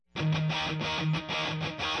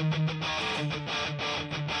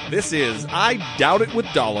This is I Doubt It with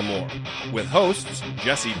Dollamore, with hosts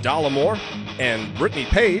Jesse Dollamore and Brittany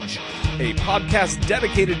Page, a podcast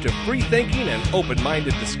dedicated to free thinking and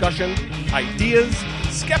open-minded discussion, ideas,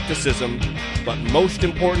 skepticism, but most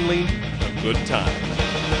importantly, a good time.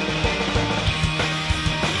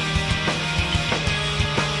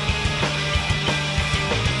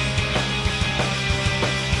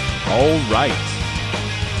 All right.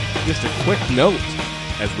 Just a quick note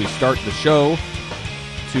as we start the show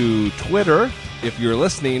to Twitter. If you're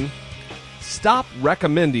listening, stop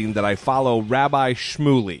recommending that I follow Rabbi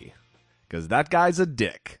Shmuley, because that guy's a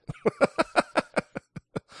dick.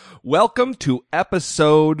 Welcome to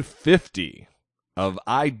episode 50 of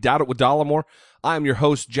I Doubt It with Dollamore. I'm your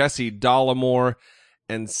host, Jesse Dollamore,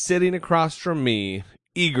 and sitting across from me,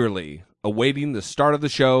 eagerly awaiting the start of the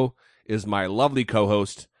show, is my lovely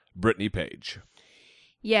co-host, Brittany Page.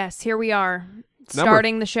 Yes, here we are,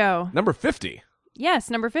 starting the show. Number 50.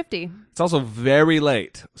 Yes, number 50. It's also very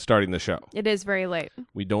late starting the show. It is very late.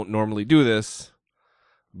 We don't normally do this,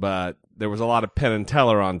 but there was a lot of Penn and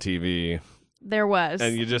Teller on TV. There was.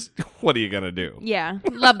 And you just, what are you going to do? Yeah,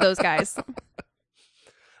 love those guys.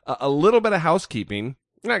 A little bit of housekeeping.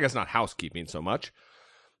 I guess not housekeeping so much,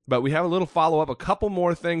 but we have a little follow-up, a couple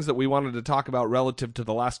more things that we wanted to talk about relative to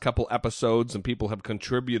the last couple episodes, and people have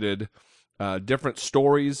contributed different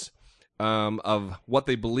stories of what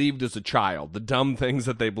they believed as a child, the dumb things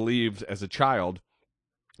that they believed as a child.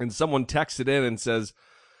 And someone texted in and says,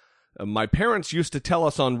 my parents used to tell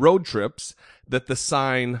us on road trips that the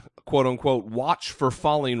sign, quote unquote, watch for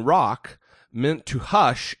falling rock, meant to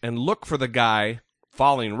hush and look for the guy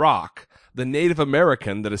falling rock, the Native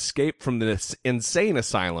American that escaped from this insane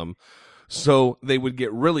asylum, so they would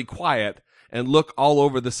get really quiet and look all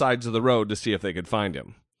over the sides of the road to see if they could find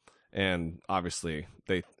him. And obviously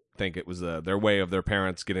they think it was their way of their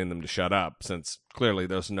parents getting them to shut up, since clearly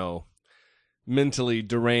there's no mentally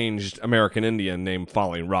deranged American Indian named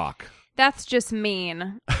Falling Rock. That's just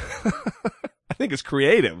mean. I think it's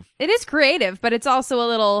creative. It is creative, but it's also a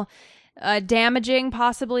little damaging,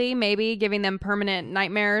 possibly, maybe, giving them permanent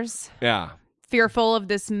nightmares. Yeah. Fearful of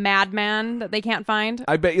this madman that they can't find.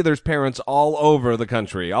 I bet you there's parents all over the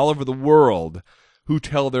country, all over the world, who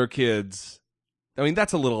tell their kids, I mean,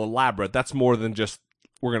 that's a little elaborate. That's more than just,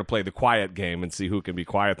 we're going to play the quiet game and see who can be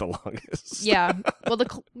quiet the longest. Yeah. Well,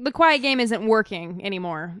 the quiet game isn't working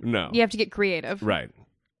anymore. No. You have to get creative. Right.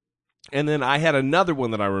 And then I had another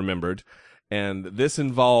one that I remembered, and this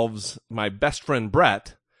involves my best friend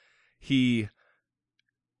Brett. He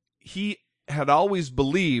had always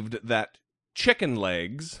believed that chicken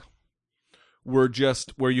legs were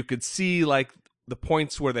just where you could see, like, the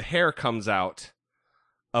points where the hair comes out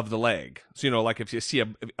of the leg. So, you know, like if you see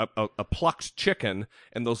a plucked chicken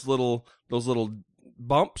and those little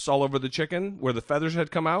bumps all over the chicken where the feathers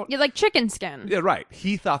had come out. Yeah, like chicken skin. Yeah, right.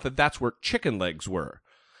 He thought that that's where chicken legs were.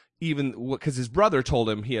 Even because his brother told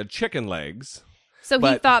him he had chicken legs. So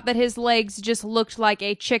he thought that his legs just looked like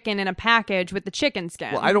a chicken in a package with the chicken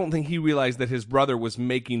skin. Well, I don't think he realized that his brother was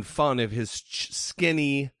making fun of his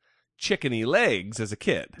skinny, chickeny legs as a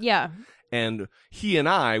kid. Yeah. And he and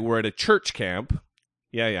I were at a church camp.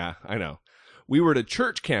 Yeah, I know. We were at a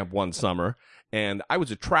church camp one summer, and I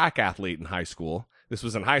was a track athlete in high school. This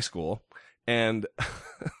was in high school. And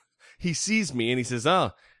he sees me, and he says,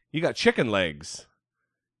 oh, you got chicken legs.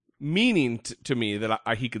 Meaning to me that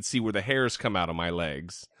he could see where the hairs come out of my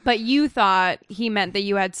legs. But you thought he meant that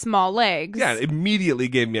you had small legs. Yeah, it immediately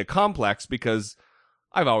gave me a complex because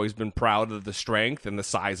I've always been proud of the strength and the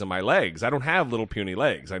size of my legs. I don't have little puny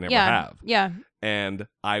legs. I never have. Yeah. And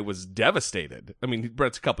I was devastated. I mean,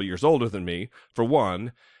 Brett's a couple years older than me, for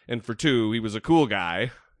one. And for two, he was a cool guy.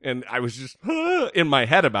 And I was just in my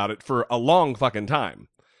head about it for a long fucking time.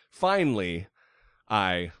 Finally,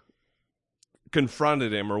 I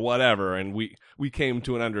confronted him or whatever, and we came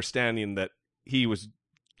to an understanding that he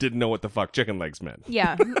didn't know what the fuck chicken legs meant.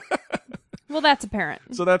 Yeah. Well, that's apparent.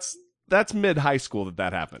 So that's mid-high school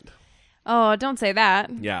that happened. Oh, don't say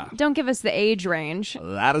that. Yeah. Don't give us the age range.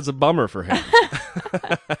 That is a bummer for him.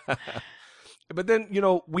 But then, you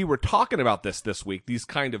know, we were talking about this week, these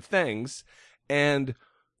kind of things, and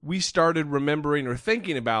we started remembering or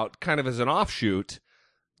thinking about, kind of as an offshoot,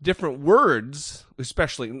 different words,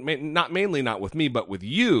 especially, mainly not with me, but with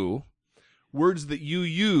you, words that you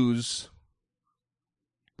use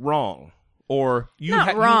wrong. Or you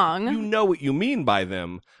not wrong. You know what you mean by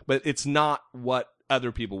them, but it's not what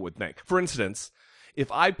other people would think. For instance, if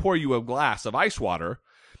I pour you a glass of ice water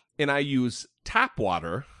and I use tap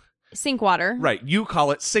water. Sink water. Right. You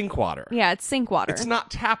call it sink water. Yeah, it's sink water. It's not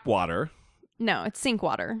tap water. No, it's sink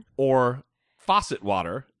water. or faucet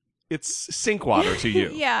water, it's sink water to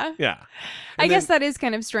you. Yeah. Yeah. I And guess then that is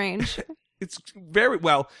kind of strange. it's very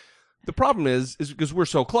well. The problem is because we're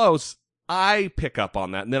so close, I pick up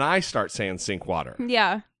on that, and then I start saying sink water,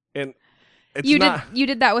 Yeah. and it's You not.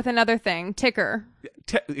 did that with another thing, ticker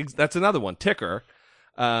That's another one, ticker,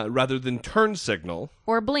 rather than turn signal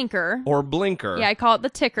or blinker. or blinker. Yeah, I call it the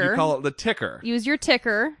ticker. You call it the ticker, Use your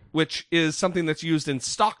ticker. which is something that's used in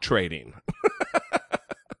stock trading.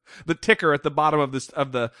 The ticker at the bottom of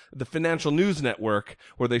the financial news network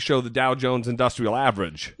where they show the Dow Jones Industrial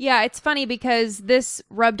Average. Yeah, it's funny because this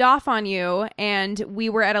rubbed off on you, and we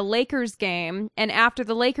were at a Lakers game, and after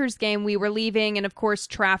the Lakers game, we were leaving, and of course,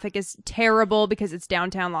 traffic is terrible because it's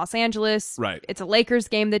downtown Los Angeles. Right. It's a Lakers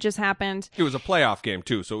game that just happened. It was a playoff game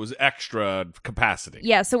too, so it was extra capacity.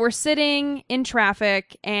 Yeah, so we're sitting in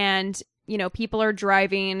traffic, and people are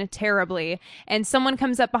driving terribly, and someone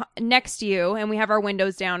comes up next to you, and we have our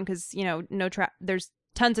windows down because, there's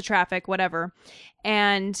tons of traffic, whatever.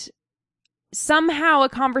 And somehow a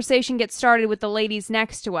conversation gets started with the ladies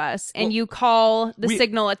next to us, and you call the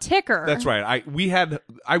signal a ticker. That's right.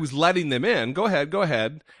 I was letting them in. Go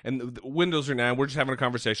ahead. And the windows are down. We're just having a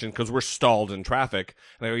conversation because we're stalled in traffic.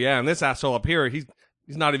 And I go, yeah, and this asshole up here, he's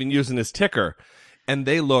not even using his ticker. And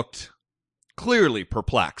they looked clearly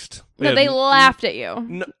perplexed. No, they laughed at you.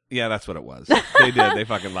 No, yeah, that's what it was. They did. They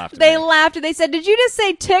fucking laughed at They me. laughed and they said, "Did you just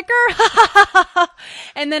say ticker?"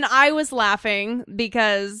 And then I was laughing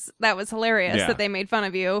because that was hilarious Yeah. that they made fun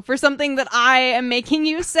of you for something that I am making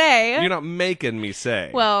you say. You're not making me say.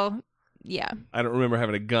 Well, yeah. I don't remember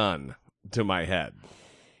having a gun to my head.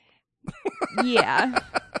 Yeah.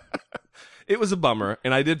 It was a bummer,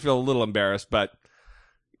 and I did feel a little embarrassed, but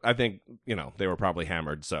I think, they were probably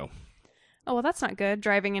hammered, so. Oh, well, that's not good,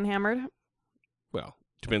 driving and hammered. Well,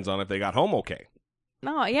 depends on if they got home okay.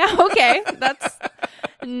 Oh, yeah, okay. That's...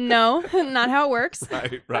 No, not how it works.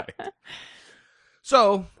 Right.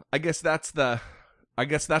 So, I guess that's the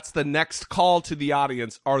next call to the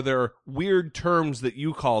audience. Are there weird terms that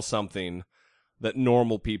you call something that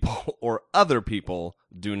normal people or other people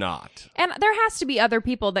do not? And there has to be other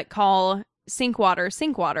people that call sink water.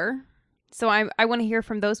 So I want to hear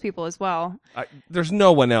from those people as well. There's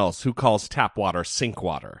no one else who calls tap water sink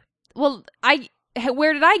water. Well,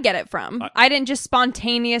 where did I get it from? I didn't just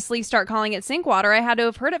spontaneously start calling it sink water. I had to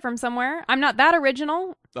have heard it from somewhere. I'm not that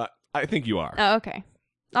original. I think you are. Oh, okay.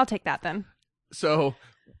 I'll take that then. So,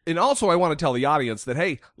 and also I want to tell the audience that,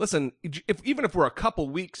 hey, listen, even if we're a couple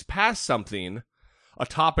weeks past something, a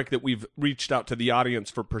topic that we've reached out to the audience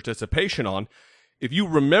for participation on, if you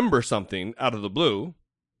remember something out of the blue,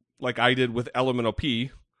 like I did with Elemental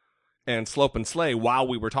P and Slope and Slay while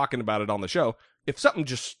we were talking about it on the show, if something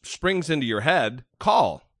just springs into your head,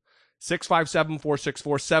 call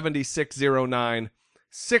 657-464-7609,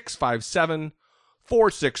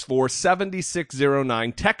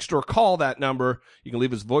 657-464-7609. Text or call that number. You can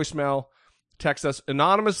leave us voicemail, text us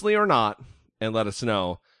anonymously or not, and let us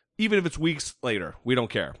know. Even if it's weeks later, we don't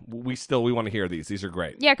care. We want to hear these. These are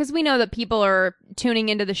great. Yeah, because we know that people are tuning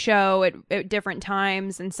into the show at different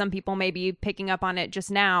times, and some people may be picking up on it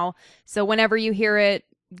just now. So whenever you hear it,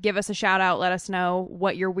 give us a shout out. Let us know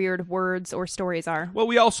what your weird words or stories are. Well,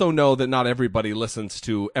 we also know that not everybody listens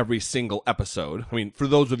to every single episode. I mean, for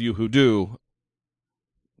those of you who do,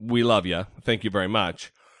 we love you. Thank you very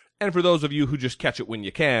much. And for those of you who just catch it when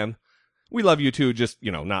you can, we love you too, just,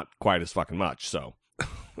 not quite as fucking much, so.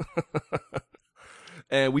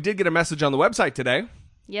 And we did get a message on the website today.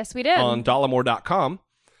 Yes, we did. On dollamore.com.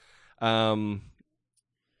 I'm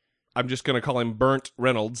just going to call him Burnt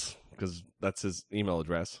Reynolds because that's his email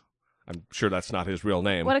address. I'm sure that's not his real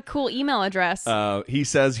name. What a cool email address. He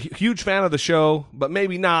says, huge fan of the show, but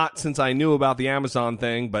maybe not since I knew about the Amazon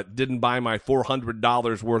thing, but didn't buy my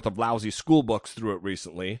 $400 worth of lousy school books through it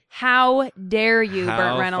recently. How dare you,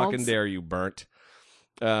 Burnt Reynolds? How fucking dare you, Burnt?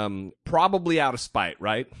 Probably out of spite,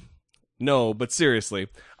 right? No, but seriously,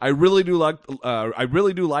 I really do like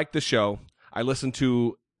the show. I listen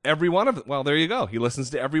to every one of them. Well, there you go. He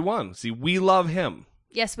listens to every one. See, we love him.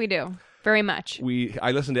 Yes, we do. Very much.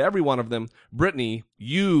 I listen to every one of them. Brittany,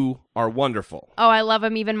 you are wonderful. Oh, I love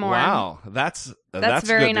him even more. Wow, that's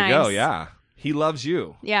very good nice. to go. Yeah, he loves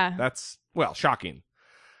you. Yeah, that's shocking.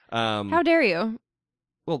 How dare you?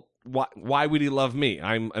 Well, why would he love me?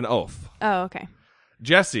 I'm an oaf. Oh, okay.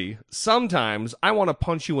 Jesse, sometimes I want to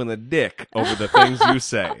punch you in the dick over the things you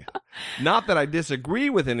say. Not that I disagree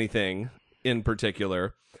with anything in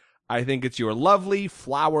particular. I think it's your lovely,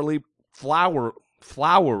 flowery.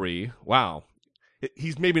 Wow.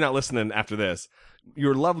 He's maybe not listening after this.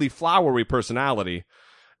 Your lovely, flowery personality.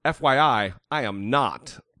 FYI, I am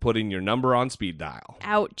not putting your number on speed dial.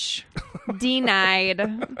 Ouch. Denied.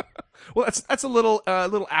 Well, that's a little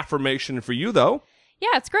affirmation for you, though. Yeah,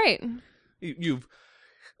 it's great.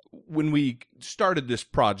 When we started this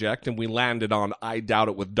project and we landed on I Doubt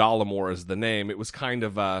It with Dollamore as the name, it was kind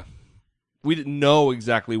of we didn't know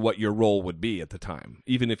exactly what your role would be at the time,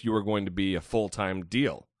 even if you were going to be a full-time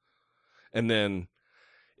deal. And then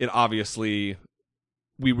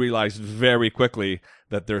we realized very quickly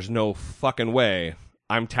that there's no fucking way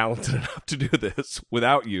I'm talented enough to do this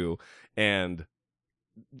without you, and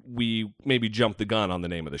we maybe jumped the gun on the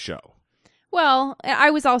name of the show. Well,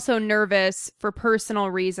 I was also nervous for personal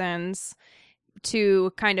reasons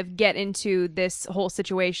to kind of get into this whole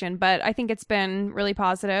situation, but I think it's been really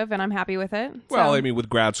positive and I'm happy with it. Well, I mean, with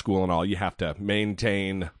grad school and all, you have to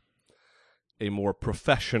maintain a more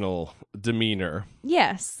professional demeanor.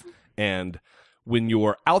 Yes. And when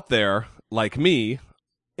you're out there, like me,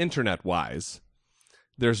 internet-wise,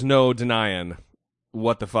 there's no denying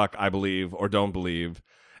what the fuck I believe or don't believe.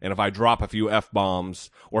 And if I drop a few F-bombs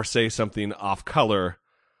or say something off color,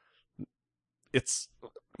 it's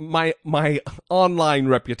my online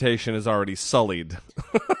reputation is already sullied.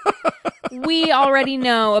 We already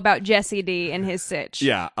know about Jesse D and his sitch.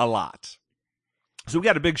 Yeah, a lot. So we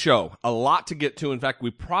got a big show, a lot to get to. In fact, we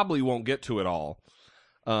probably won't get to it all.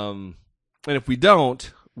 And if we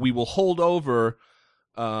don't, we will hold over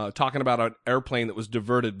talking about an airplane that was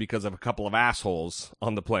diverted because of a couple of assholes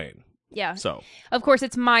on the plane. Yeah. So, of course,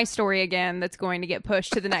 it's my story again that's going to get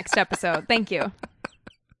pushed to the next episode. Thank you.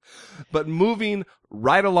 But moving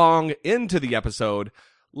right along into the episode,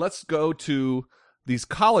 let's go to these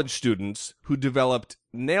college students who developed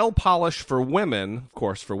nail polish for women, of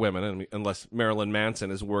course for women, unless Marilyn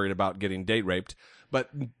Manson is worried about getting date raped, but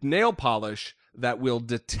nail polish that will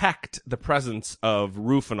detect the presence of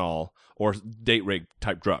Rufinol or date rape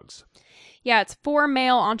type drugs. Yeah, it's 4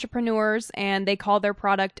 male entrepreneurs, and they call their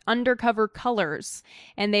product Undercover Colors.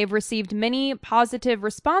 And they've received many positive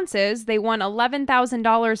responses. They won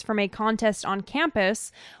 $11,000 from a contest on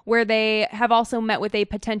campus, where they have also met with a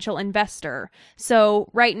potential investor. So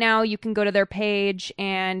right now, you can go to their page,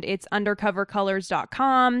 and it's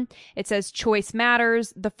undercovercolors.com. It says Choice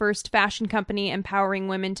Matters, the first fashion company empowering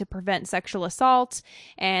women to prevent sexual assault.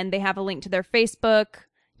 And they have a link to their Facebook,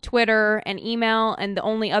 Twitter, and email, and the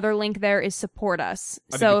only other link there is support us.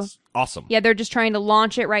 I think it's awesome. Yeah, they're just trying to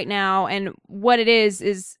launch it right now, and what it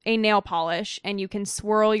is a nail polish, and you can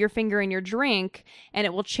swirl your finger in your drink, and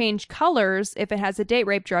it will change colors if it has a date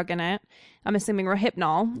rape drug in it. I'm assuming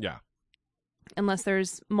Rohypnol. Yeah. Unless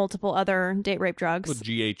there's multiple other date rape drugs. With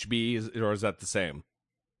GHB, or is that the same?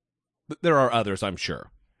 There are others, I'm sure.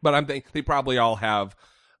 But I'm thinking they probably all have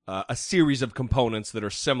a series of components that are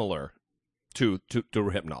similar to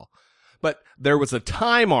Rohypnol. But there was a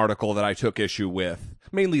Time article that I took issue with,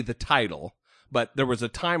 mainly the title, but there was a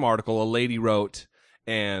Time article a lady wrote,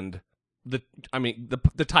 and the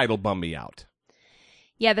title bummed me out.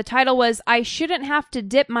 Yeah, the title was, I shouldn't have to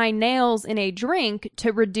dip my nails in a drink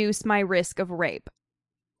to reduce my risk of rape.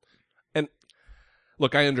 And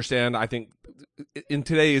look, I understand. I think in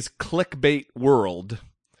today's clickbait world,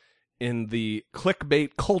 in the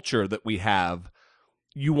clickbait culture that we have,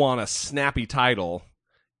 you want a snappy title.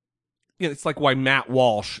 You know, it's like why Matt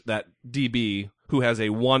Walsh, that DB, who has a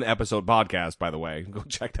 1-episode podcast, by the way, go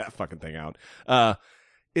check that fucking thing out.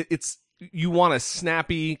 It's you want a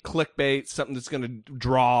snappy clickbait, something that's going to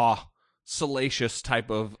draw salacious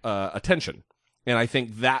type of attention. And I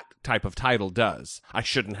think that type of title does. I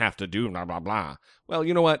shouldn't have to do blah, blah, blah. Well,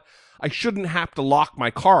 you know what? I shouldn't have to lock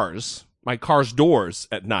my car's doors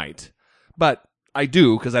at night. But I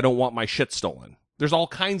do because I don't want my shit stolen. There's all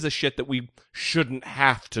kinds of shit that we shouldn't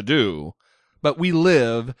have to do, but we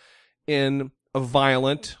live in a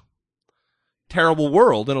violent, terrible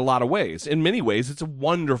world in a lot of ways. In many ways, it's a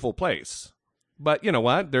wonderful place. But you know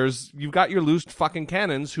what? You've got your loose fucking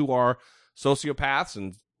cannons who are sociopaths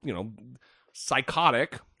and,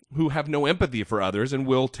 psychotic, who have no empathy for others and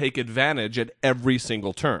will take advantage at every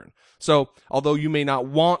single turn. So, although you may not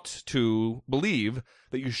want to believe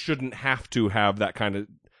that you shouldn't have to have that kind of,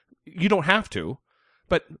 you don't have to.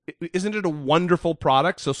 But isn't it a wonderful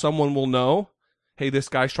product so someone will know, hey, this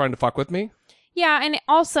guy's trying to fuck with me? Yeah, and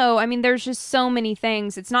also, I mean, there's just so many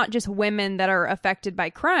things. It's not just women that are affected by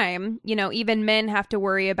crime. Even men have to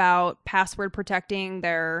worry about password protecting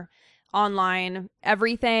their online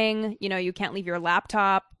everything. You can't leave your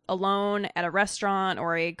laptop alone at a restaurant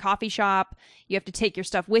or a coffee shop. You have to take your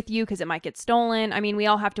stuff with you because it might get stolen. I mean, we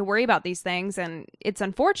all have to worry about these things, and it's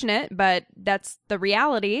unfortunate, but that's the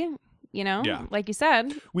reality. Yeah. like you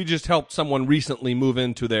said. We just helped someone recently move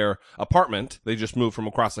into their apartment. They just moved from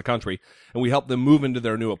across the country, and we helped them move into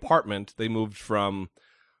their new apartment. They moved from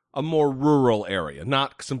a more rural area,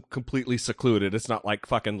 not some completely secluded. It's not like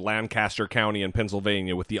fucking Lancaster County in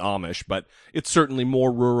Pennsylvania with the Amish, but it's certainly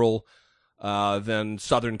more rural than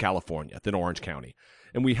Southern California, than Orange County.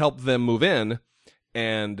 And we helped them move in,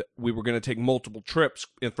 and we were going to take multiple trips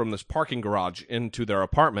from this parking garage into their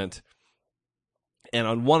apartment. And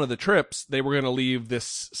on one of the trips, they were going to leave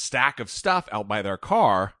this stack of stuff out by their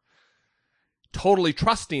car, totally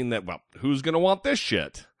trusting that, well, who's going to want this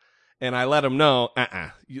shit? And I let them know,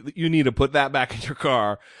 you need to put that back in your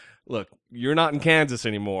car. Look, you're not in Kansas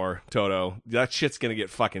anymore, Toto. That shit's going to get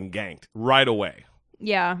fucking ganked right away.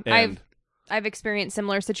 Yeah, And I've experienced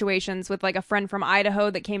similar situations with like a friend from Idaho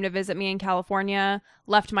that came to visit me in California,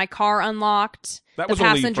 left my car unlocked. that the was only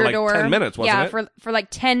for passenger like door. 10 minutes, wasn't yeah, it? for like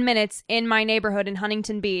 10 minutes in my neighborhood in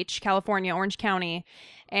Huntington Beach, California, Orange County.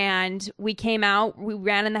 And we came out, we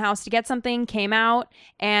ran in the house to get something, came out,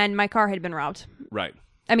 and my car had been robbed. Right.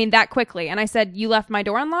 I mean, that quickly. And I said, you left my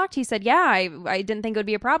door unlocked? He said, yeah, I didn't think it would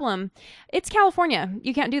be a problem. It's California.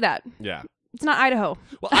 You can't do that. Yeah. It's not Idaho.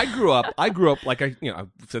 Well, I grew up like I've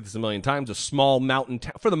said this a million times, a small mountain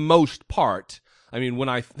town for the most part. I mean, when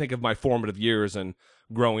I think of my formative years and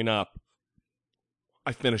growing up,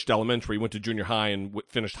 I finished elementary, went to junior high, and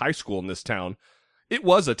finished high school in this town. It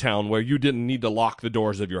was a town where you didn't need to lock the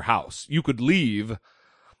doors of your house. You could leave,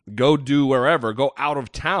 go do wherever, go out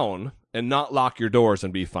of town, and not lock your doors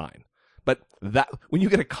and be fine. But that when you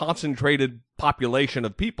get a concentrated population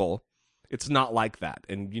of people, it's not like that,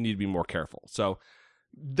 and you need to be more careful. So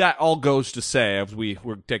that all goes to say, as we're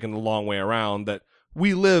taking the long way around, that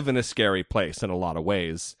we live in a scary place in a lot of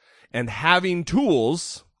ways, and having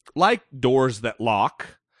tools like doors that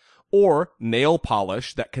lock or nail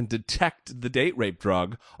polish that can detect the date rape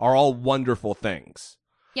drug are all wonderful things.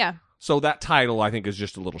 Yeah. So that title, I think, is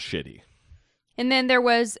just a little shitty. And then there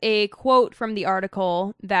was a quote from the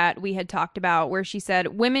article that we had talked about where she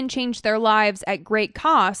said, women change their lives at great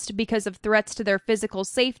cost because of threats to their physical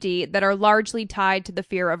safety that are largely tied to the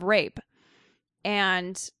fear of rape.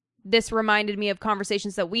 And this reminded me of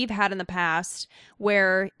conversations that we've had in the past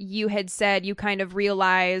where you had said you kind of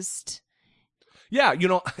realized. Yeah,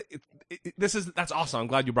 that's awesome. I'm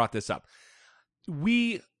glad you brought this up.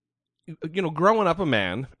 We, growing up a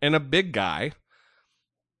man and a big guy,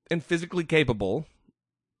 and physically capable,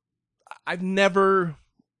 I've never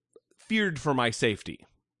feared for my safety.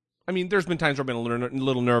 I mean, there's been times where I've been a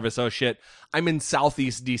little nervous. Oh, shit, I'm in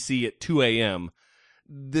Southeast D.C. at 2 a.m.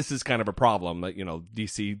 This is kind of a problem.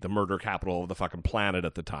 D.C., the murder capital of the fucking planet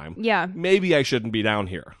at the time. Yeah. Maybe I shouldn't be down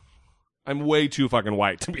here. I'm way too fucking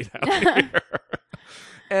white to be down here.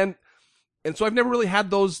 And so I've never really had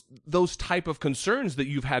those type of concerns that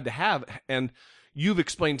you've had to have. And you've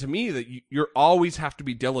explained to me that you always have to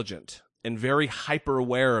be diligent and very hyper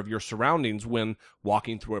aware of your surroundings when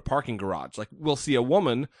walking through a parking garage. Like, we'll see a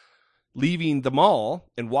woman leaving the mall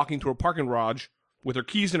and walking through a parking garage with her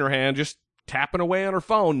keys in her hand, just tapping away on her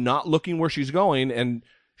phone, not looking where she's going, and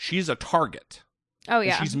she's a target. Oh,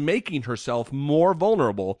 yeah. And she's making herself more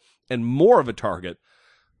vulnerable and more of a target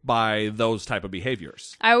by those type of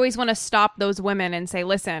behaviors. I always want to stop those women and say,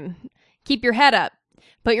 listen, keep your head up.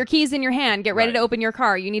 Put your keys in your hand. Get ready Right. to open your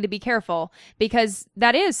car. You need to be careful, because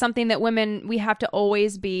that is something that women, we have to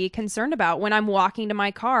always be concerned about. When I'm walking to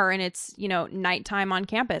my car and it's, nighttime on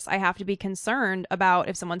campus, I have to be concerned about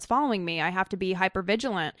if someone's following me. I have to be hyper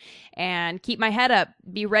vigilant and keep my head up,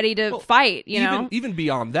 be ready to fight, Even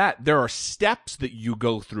beyond that, there are steps that you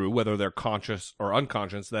go through, whether they're conscious or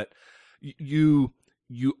unconscious, that you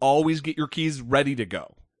always get your keys ready to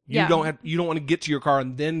go. You don't want to get to your car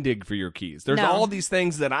and then dig for your keys. There's all these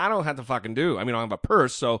things that I don't have to fucking do. I mean, I have a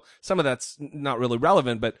purse, so some of that's not really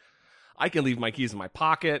relevant, but I can leave my keys in my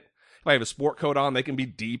pocket. If I have a sport coat on, they can be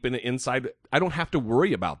deep in the inside. I don't have to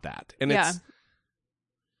worry about that. And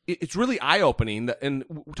it's really eye-opening, and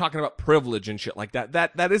we're talking about privilege and shit like that.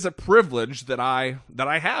 That is a privilege that I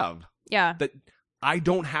have. Yeah. That I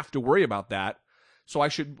don't have to worry about that. So I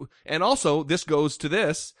should, and also this goes to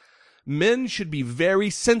this. Men should be very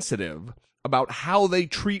sensitive about how they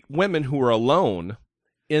treat women who are alone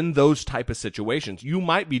in those type of situations. You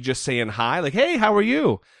might be just saying hi, like, hey, how are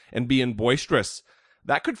you? And being boisterous.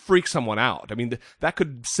 That could freak someone out. I mean, that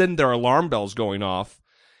could send their alarm bells going off.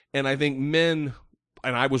 And I think men,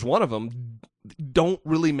 and I was one of them, don't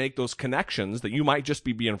really make those connections that you might just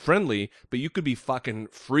be being friendly, but you could be fucking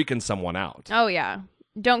freaking someone out. Oh, yeah.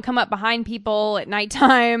 don't come up behind people at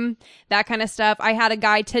nighttime, that kind of stuff. I had a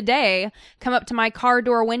guy today come up to my car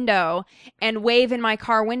door window and wave in my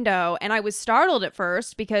car window, and I was startled at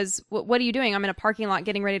first because what are you doing? I'm in a parking lot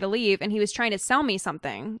getting ready to leave, and he was trying to sell me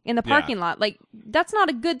something in the parking lot. Like, that's not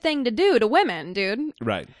a good thing to do to women, dude.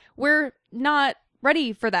 Right. We're not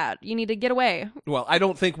ready for that. You need to get away. Well, I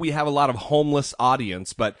don't think we have a lot of homeless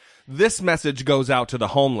audience, but this message goes out to the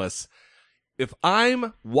homeless. If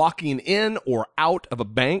I'm walking in or out of a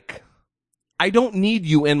bank, I don't need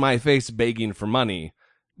you in my face begging for money.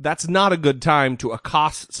 That's not a good time to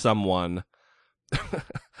accost someone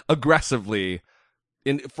aggressively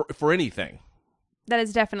for anything. That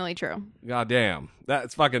is definitely true. God damn.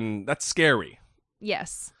 That's scary.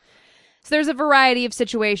 Yes. So there's a variety of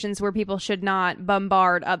situations where people should not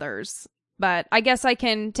bombard others. But I guess I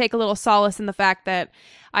can take a little solace in the fact that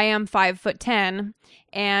I am 5'10",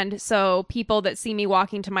 and so people that see me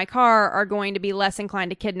walking to my car are going to be less inclined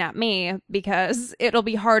to kidnap me because it'll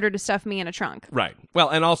be harder to stuff me in a trunk. Right. Well,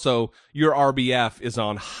 and also your RBF is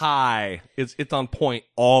on high. It's on point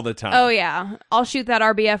all the time. Oh, yeah. I'll shoot that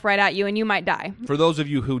RBF right at you and you might die. For those of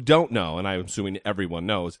you who don't know, and I'm assuming everyone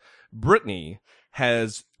knows, Brittany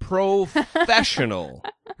has professional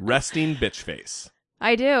resting bitch face.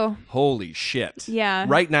 I do. Holy shit. Yeah.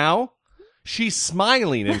 Right now, she's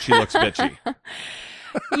smiling and she looks bitchy.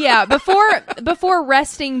 Yeah, before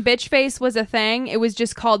resting bitch face was a thing, it was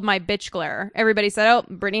just called my bitch glare. Everybody said, oh,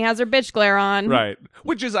 Brittany has her bitch glare on. Right.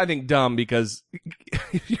 Which is, I think, dumb because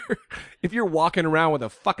if you're walking around with a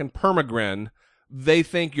fucking permagrin, they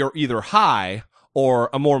think you're either high or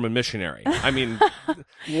a Mormon missionary. I mean,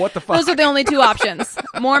 what the fuck? Those are the only two options.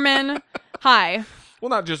 Mormon, high. Well,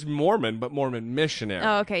 not just Mormon, but Mormon missionary.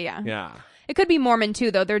 Oh, okay, yeah. Yeah. It could be Mormon, too,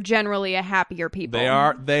 though. They're generally a happier people.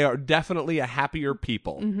 They are definitely a happier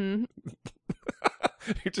people. Mm-hmm.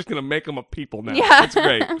 You're just going to make them a people now. Yeah. That's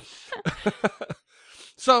great.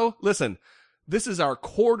 So, listen, this is our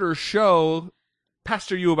quarter show.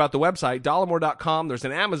 Pester you about the website, dollamore.com. There's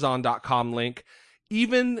an amazon.com link.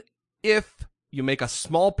 Even if you make a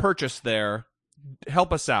small purchase there,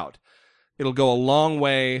 help us out. It'll go a long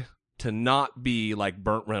way to not be like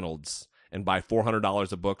Burt Reynolds and buy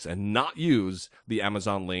 $400 of books and not use the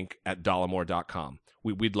Amazon link at dollamore.com.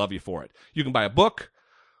 We'd love you for it. You can buy a book,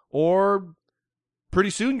 or pretty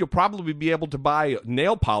soon you'll probably be able to buy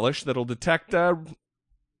nail polish that'll detect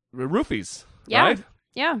roofies. Yeah. Right?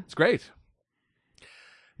 Yeah. It's great.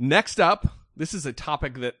 Next up, this is a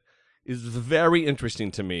topic that is very interesting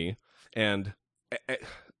to me, and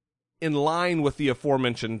in line with the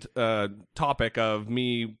aforementioned topic of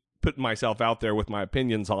me putting myself out there with my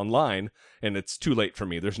opinions online, and it's too late for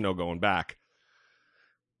me. There's no going back.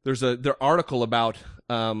 There's their article about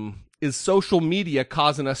is social media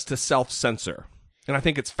causing us to self-censor? And I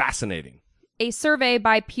think it's fascinating. A survey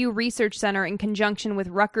by Pew Research Center in conjunction with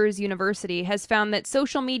Rutgers University has found that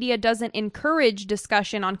social media doesn't encourage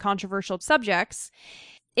discussion on controversial subjects.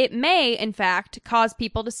 It may, in fact, cause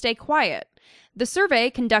people to stay quiet. The survey,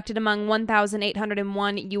 conducted among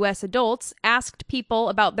 1,801 U.S. adults, asked people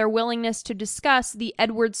about their willingness to discuss the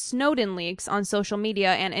Edward Snowden leaks on social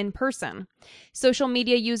media and in person. Social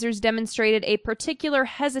media users demonstrated a particular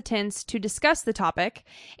hesitance to discuss the topic.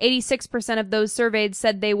 86% of those surveyed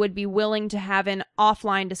said they would be willing to have an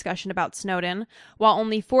offline discussion about Snowden, while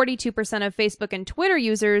only 42% of Facebook and Twitter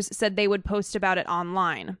users said they would post about it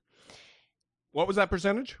online. What was that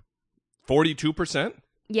percentage? 42%?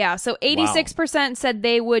 Yeah, so 86% said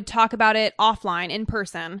they would talk about it offline, in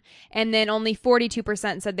person, and then only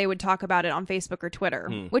 42% said they would talk about it on Facebook or Twitter,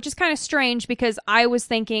 which is kind of strange because I was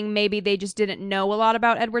thinking maybe they just didn't know a lot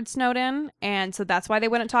about Edward Snowden, and so that's why they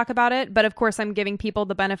wouldn't talk about it. But of course, I'm giving people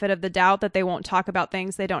the benefit of the doubt that they won't talk about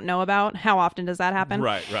things they don't know about. How often does that happen?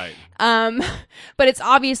 Right. But it's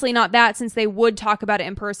obviously not that, since they would talk about it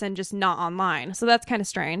in person, just not online. So that's kind of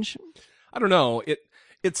strange. I don't know.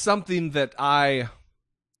 It's something that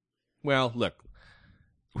well, look,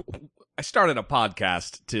 I started a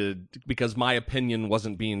podcast because my opinion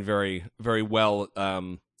wasn't being very, very well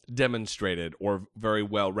demonstrated or very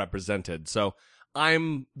well represented. So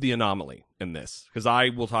I'm the anomaly in this because I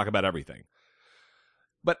will talk about everything.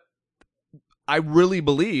 But I really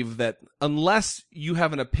believe that unless you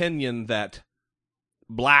have an opinion that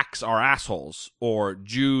blacks are assholes or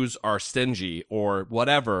Jews are stingy or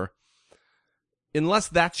whatever, unless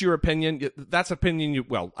that's your opinion,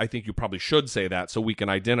 I think you probably should say that so we can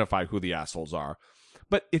identify who the assholes are.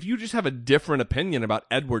 But if you just have a different opinion about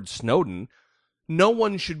Edward Snowden, no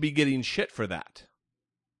one should be getting shit for that.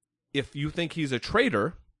 If you think he's a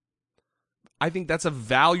traitor, I think that's a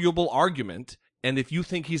valuable argument. And if you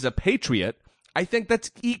think he's a patriot, I think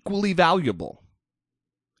that's equally valuable.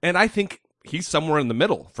 And I think he's somewhere in the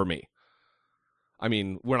middle for me. I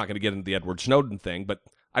mean, we're not going to get into the Edward Snowden thing, but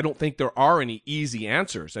I don't think there are any easy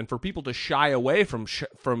answers. And for people to shy away from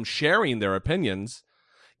sharing their opinions,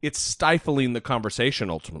 it's stifling the conversation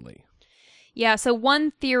ultimately. Yeah, so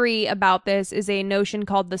one theory about this is a notion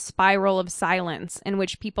called the spiral of silence, in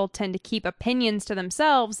which people tend to keep opinions to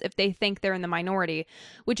themselves if they think they're in the minority,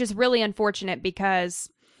 which is really unfortunate because,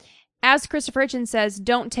 as Christopher Hitchens says,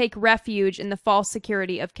 don't take refuge in the false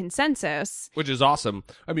security of consensus. Which is awesome.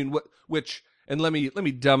 I mean, and let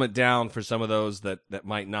me dumb it down for some of those that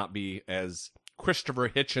might not be as Christopher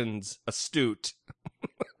Hitchens astute.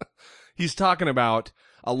 He's talking about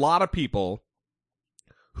a lot of people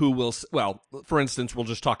who will, well, for instance, we'll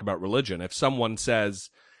just talk about religion. If someone says,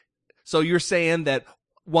 so you're saying that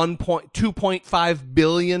 2.5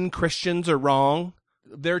 billion Christians are wrong,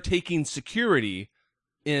 they're taking security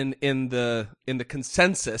in the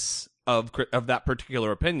consensus of that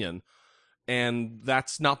particular opinion, and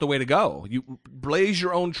that's not the way to go. You blaze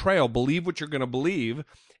your own trail, believe what you're going to believe,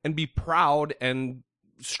 and be proud and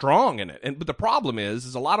strong in it. But the problem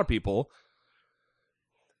is a lot of people,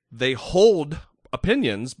 they hold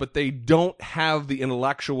opinions, but they don't have the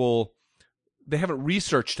intellectual, they haven't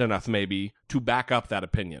researched enough maybe to back up that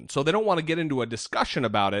opinion. So they don't want to get into a discussion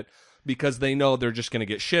about it because they know they're just going to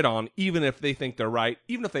get shit on, even if they think they're right,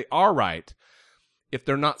 even if they are right. If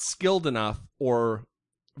they're not skilled enough or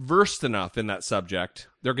versed enough in that subject,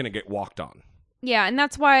 they're going to get walked on. Yeah, and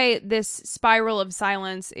that's why this spiral of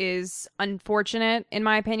silence is unfortunate, in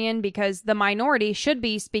my opinion, because the minority should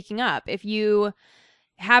be speaking up. If you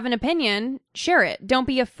have an opinion, share it. Don't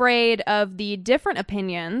be afraid of the different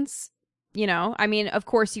opinions. You know, I mean, of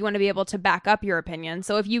course, you want to be able to back up your opinion.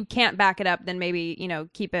 So if you can't back it up, then maybe,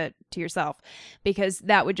 keep it to yourself, because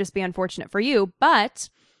that would just be unfortunate for you. But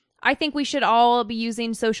I think we should all be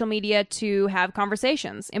using social media to have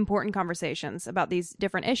conversations, important conversations about these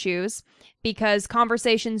different issues, because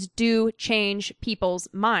conversations do change people's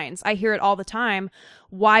minds. I hear it all the time.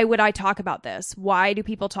 Why would I talk about this? Why do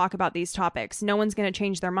people talk about these topics? No one's going to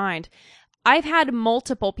change their mind. I've had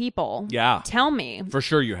multiple people tell me, for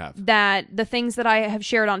sure you have, that the things that I have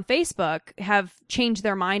shared on Facebook have changed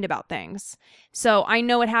their mind about things. So I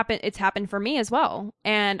know it's happened for me as well.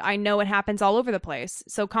 And I know it happens all over the place.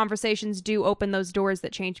 So conversations do open those doors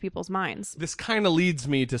that change people's minds. This kind of leads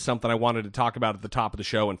me to something I wanted to talk about at the top of the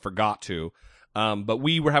show and forgot to. But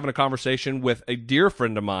we were having a conversation with a dear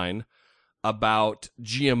friend of mine about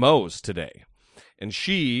GMOs today. And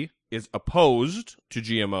she is opposed to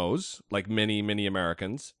GMOs, like many, many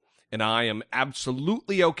Americans, and I am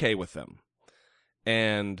absolutely okay with them.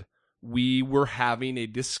 And we were having a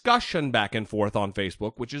discussion back and forth on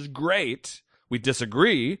Facebook, which is great. We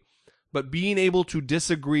disagree, but being able to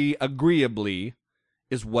disagree agreeably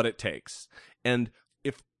is what it takes. And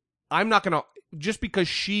if I'm not going to, just because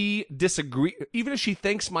she disagree, even if she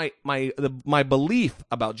thinks my belief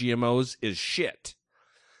about GMOs is shit,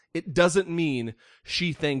 it doesn't mean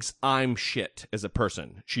she thinks I'm shit as a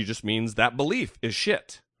person. She just means that belief is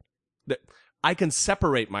shit. That I can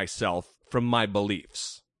separate myself from my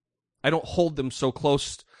beliefs. I don't hold them so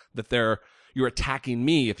close that you're attacking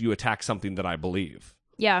me if you attack something that I believe.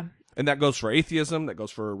 Yeah. And that goes for atheism, that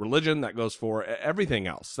goes for religion, that goes for everything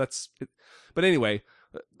else. But anyway,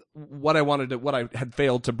 what I had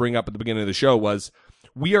failed to bring up at the beginning of the show was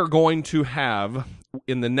we are going to have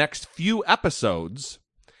in the next few episodes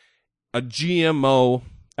a GMO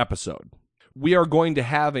episode. We are going to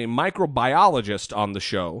have a microbiologist on the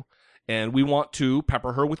show, and we want to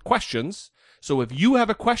pepper her with questions. So if you have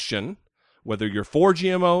a question, whether you're for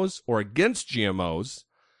GMOs or against GMOs,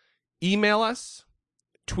 email us,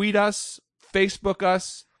 tweet us, Facebook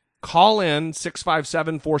us, call in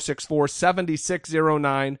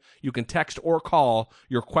 657-464-7609. You can text or call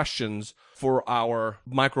your questions for our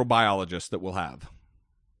microbiologist that we'll have.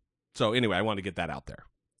 So anyway, I want to get that out there.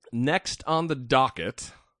 Next on the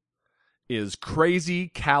docket is crazy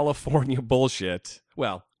California bullshit.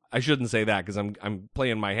 Well, I shouldn't say that because I'm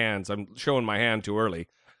playing my hands. I'm showing my hand too early.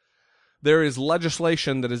 There is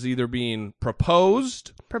legislation that is either being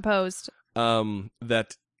proposed.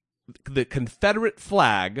 That the Confederate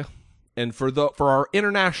flag, and for our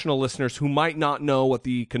international listeners who might not know what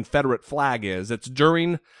the Confederate flag is, it's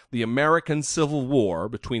during the American Civil War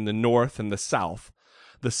between the North and the South.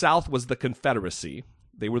 The South was the Confederacy.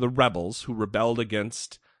 They were the rebels who rebelled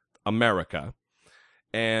against America.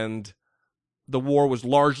 And the war was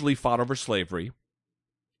largely fought over slavery.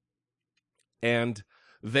 And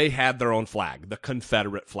they had their own flag, the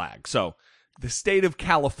Confederate flag. So the state of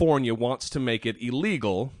California wants to make it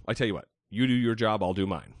illegal. I tell you what, you do your job, I'll do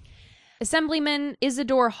mine. Assemblyman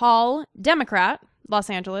Isidore Hall, Democrat, Los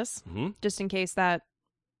Angeles, just in case that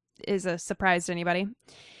is a surprise to anybody.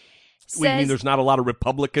 You mean there's not a lot of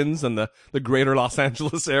Republicans in the greater Los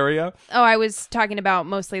Angeles area? Oh, I was talking about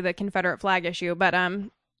mostly the Confederate flag issue, but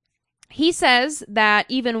he says that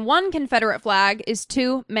even one Confederate flag is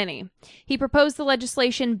too many. He proposed the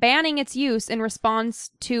legislation banning its use in response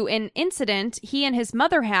to an incident he and his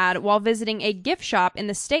mother had while visiting a gift shop in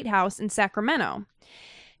the State House in Sacramento.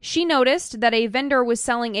 She noticed that a vendor was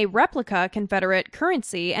selling a replica Confederate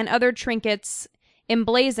currency and other trinkets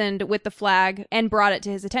emblazoned with the flag and brought it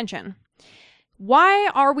to his attention. Why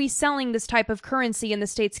are we selling this type of currency in the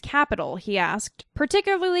state's capital, he asked,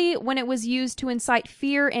 particularly when it was used to incite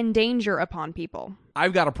fear and danger upon people?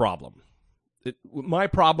 I've got a problem. My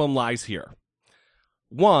problem lies here.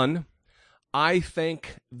 One, I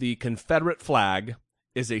think the Confederate flag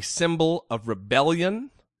is a symbol of rebellion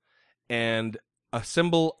and a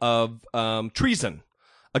symbol of treason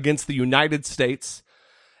against the United States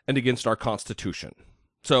and against our Constitution.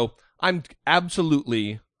 So I'm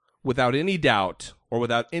absolutely, without any doubt or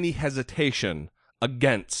without any hesitation,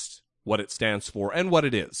 against what it stands for and what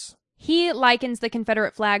it is. He likens the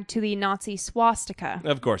Confederate flag to the Nazi swastika.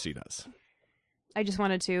 Of course he does. I just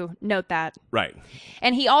wanted to note that. Right.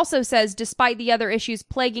 And he also says, despite the other issues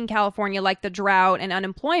plaguing California like the drought and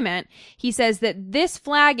unemployment, he says that this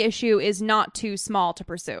flag issue is not too small to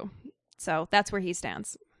pursue. So that's where he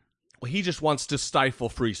stands. Well, he just wants to stifle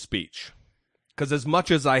free speech. Because as much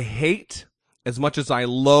as I hate, as much as I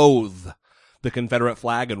loathe the Confederate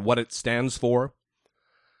flag and what it stands for,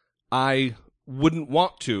 I wouldn't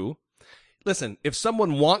want to. Listen, if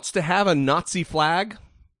someone wants to have a Nazi flag,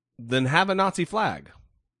 then have a Nazi flag.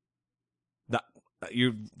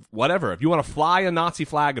 Whatever. If you want to fly a Nazi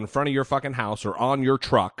flag in front of your fucking house or on your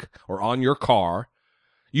truck or on your car,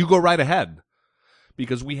 you go right ahead.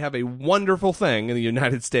 Because we have a wonderful thing in the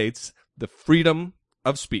United States, the freedom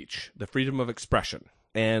of speech, the freedom of expression.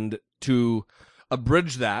 And to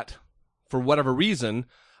abridge that, for whatever reason,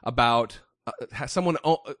 about someone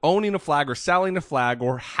owning a flag or selling a flag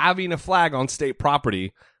or having a flag on state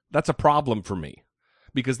property, that's a problem for me.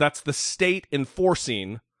 Because that's the state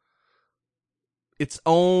enforcing its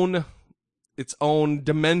own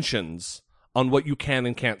dimensions on what you can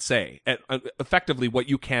and can't say. Effectively, what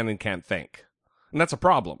you can and can't think. And that's a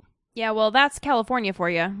problem. Yeah, well, that's California for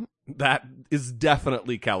you. That is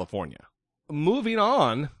definitely California. Moving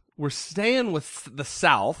on, we're staying with the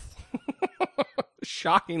South.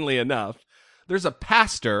 Shockingly enough, there's a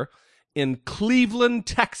pastor in Cleveland,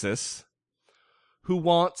 Texas, who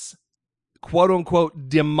wants, quote-unquote,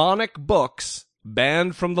 demonic books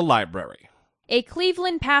banned from the library. A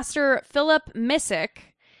Cleveland pastor, Philip Missick,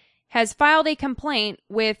 has filed a complaint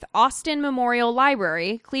with Austin Memorial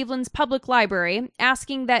Library, Cleveland's public library,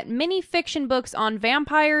 asking that many fiction books on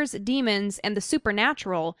vampires, demons, and the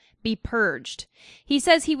supernatural be purged. He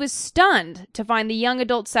says he was stunned to find the young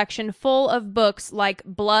adult section full of books like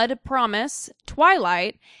Blood Promise,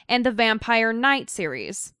 Twilight, and the Vampire Knight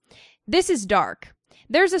series. This is dark.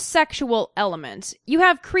 There's a sexual element. You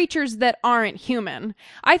have creatures that aren't human.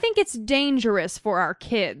 I think it's dangerous for our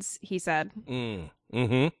kids, he said.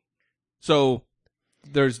 Mm-hmm. So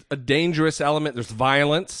there's a dangerous element, there's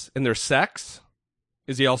violence, and there's sex.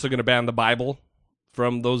 Is he also going to ban the Bible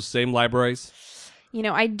from those same libraries? You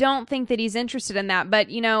know, I don't think that he's interested in that,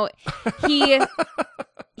 but, you know, he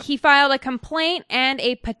filed a complaint and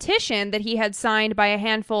a petition that he had signed by a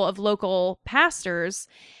handful of local pastors,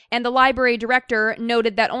 and the library director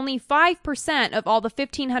noted that only 5% of all the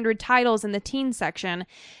 1,500 titles in the teen section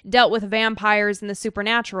dealt with vampires and the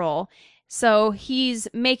supernatural. So he's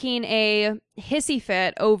making a hissy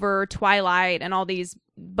fit over Twilight and all these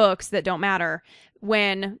books that don't matter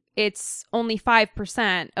when it's only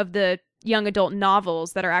 5% of the young adult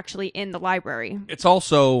novels that are actually in the library. It's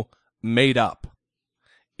also made up.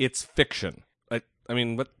 It's fiction. I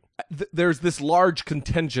mean, but there's this large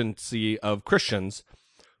contingency of Christians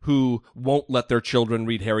who won't let their children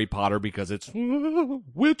read Harry Potter because it's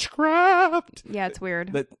witchcraft. Yeah, it's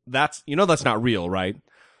weird. That's not real, right?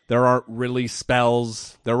 There aren't really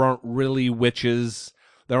spells. There aren't really witches.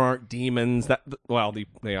 There aren't demons.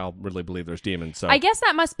 They all really believe there's demons. So I guess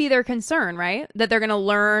that must be their concern, right? That they're going to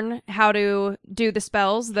learn how to do the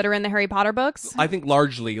spells that are in the Harry Potter books? I think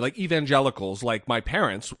largely, like evangelicals, like my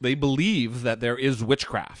parents, they believe that there is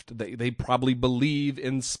witchcraft. They probably believe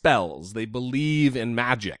in spells. They believe in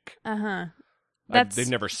magic. Uh-huh. They've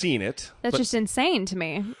never seen it. That's just insane to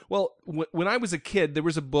me. Well, when I was a kid, there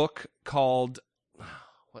was a book called...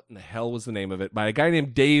 what in the hell was the name of it? By a guy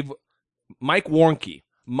named Mike Warnke.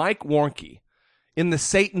 Mike Warnke. In the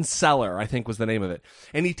Satan's Cellar, I think was the name of it.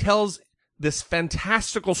 And he tells this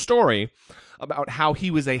fantastical story about how he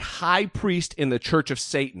was a high priest in the Church of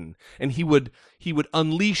Satan, and he would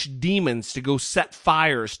unleash demons to go set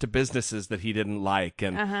fires to businesses that he didn't like,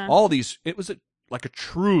 and all these. It was like a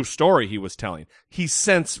true story he was telling. He's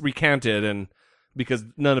since recanted, and because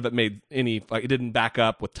none of it made any, like, it didn't back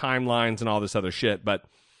up with timelines and all this other shit. But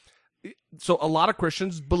so a lot of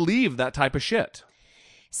Christians believe that type of shit.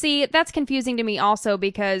 See, that's confusing to me also,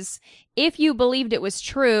 because if you believed it was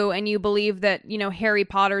true and you believe that, Harry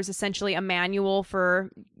Potter is essentially a manual for,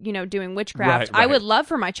 doing witchcraft, right. I would love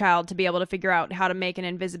for my child to be able to figure out how to make an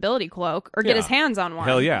invisibility cloak or get his hands on one.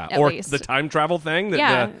 Hell yeah. Or least. The time travel thing that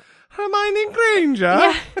Yeah. Hermione Granger.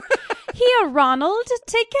 Yeah. Here, Ronald,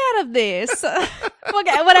 take care of this.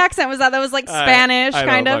 What accent was that? That was like Spanish,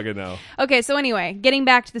 kind of. I don't fucking know. Okay, so anyway, getting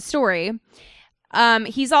back to the story.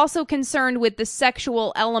 He's also concerned with the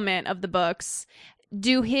sexual element of the books.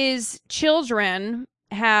 Do his children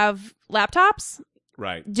have laptops?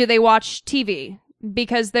 Right. Do they watch TV?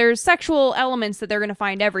 Because there's sexual elements that they're going to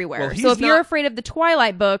find everywhere. Well, so if you're afraid of the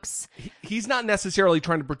Twilight books... He's not necessarily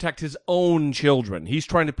trying to protect his own children. He's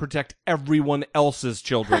trying to protect everyone else's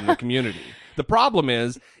children in the community. The problem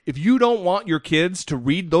is, if you don't want your kids to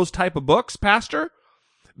read those type of books, Pastor,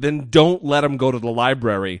 then don't let them go to the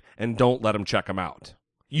library and don't let them check them out.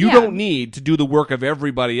 You don't need to do the work of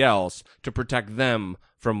everybody else to protect them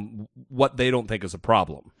from what they don't think is a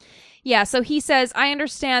problem. Yeah, so he says, I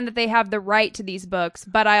understand that they have the right to these books,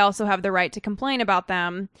 but I also have the right to complain about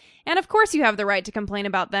them. And of course you have the right to complain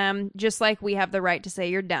about them, just like we have the right to say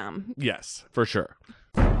you're dumb. Yes, for sure.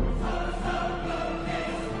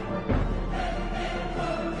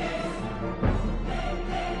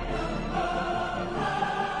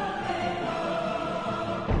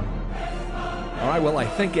 All right, well, I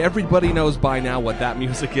think everybody knows by now what that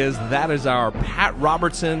music is. That is our Pat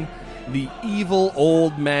Robertson, the evil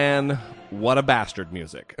old man, what a bastard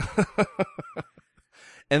music.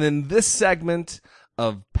 And in this segment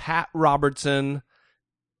of Pat Robertson,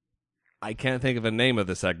 I can't think of a name of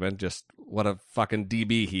the segment, just what a fucking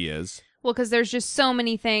DB he is. Well, because there's just so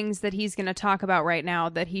many things that he's going to talk about right now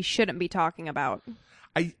that he shouldn't be talking about.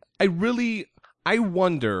 I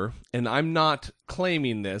wonder, and I'm not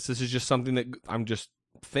claiming this is just something that I'm just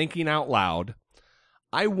thinking out loud.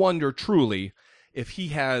 I wonder truly if he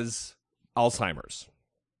has Alzheimer's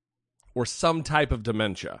or some type of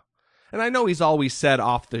dementia. And I know he's always said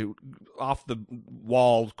off the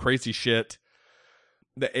wall crazy shit,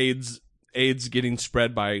 the AIDS getting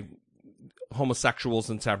spread by homosexuals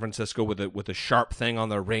in San Francisco with a sharp thing on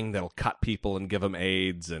their ring that'll cut people and give them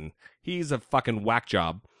AIDS, and he's a fucking whack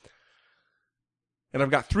job. And I've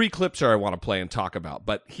got 3 clips here I want to play and talk about,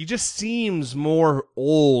 but he just seems more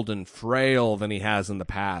old and frail than he has in the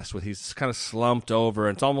past. He's kind of slumped over,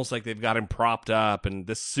 and it's almost like they've got him propped up, and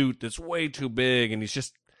this suit that's way too big, and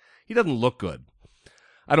he doesn't look good.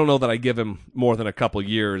 I don't know that I give him more than a couple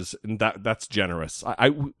years, and that's generous.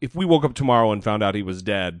 If we woke up tomorrow and found out he was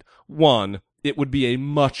dead, 1, it would be a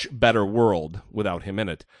much better world without him in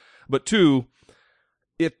it. But 2,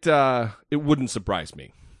 it wouldn't surprise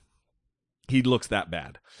me. He looks that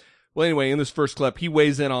bad. Well, anyway, in this first clip, he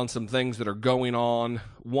weighs in on some things that are going on.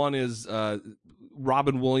 One is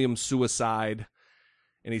Robin Williams' suicide,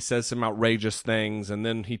 and he says some outrageous things. And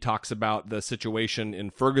then he talks about the situation in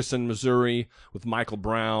Ferguson, Missouri with Michael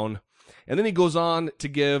Brown. And then he goes on to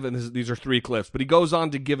give, and these are 3 clips, but he goes on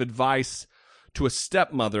to give advice to a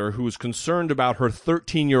stepmother who is concerned about her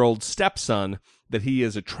 13-year-old stepson, that he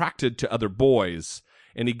is attracted to other boys,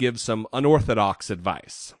 and he gives some unorthodox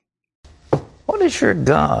advice. What is your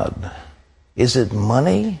God? Is it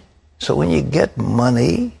money? So when you get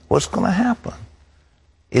money, what's going to happen?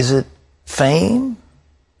 Is it fame?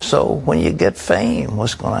 So when you get fame,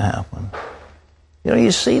 what's going to happen?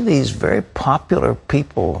 You see these very popular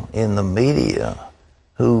people in the media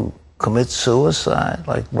who commit suicide,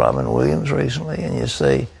 like Robin Williams recently, and you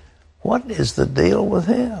say, what is the deal with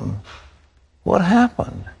him? What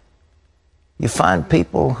happened? You find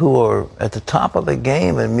people who are at the top of the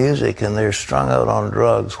game in music and they're strung out on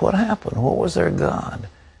drugs. What happened? What was their God?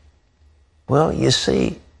 Well, you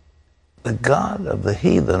see, the God of the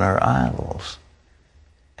heathen are idols.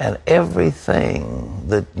 And everything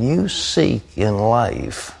that you seek in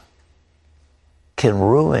life can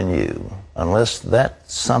ruin you unless that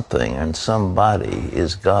something and somebody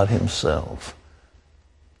is God himself.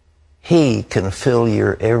 He can fill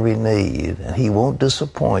your every need, and he won't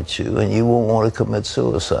disappoint you, and you won't want to commit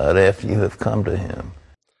suicide after you have come to him.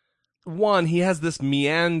 1, he has this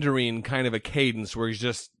meandering kind of a cadence where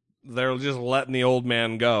they're just letting the old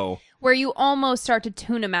man go. Where you almost start to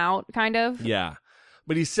tune him out, kind of. Yeah.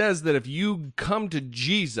 But he says that if you come to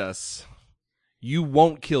Jesus, you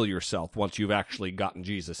won't kill yourself once you've actually gotten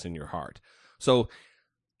Jesus in your heart. So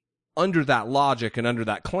under that logic and under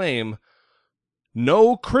that claim,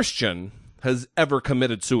 no Christian has ever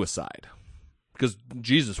committed suicide, because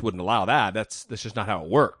Jesus wouldn't allow that. That's just not how it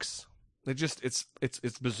works.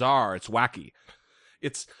 It's bizarre. It's wacky.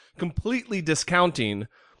 It's completely discounting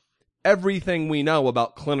everything we know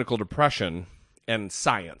about clinical depression and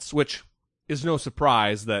science, which is no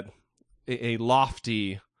surprise that a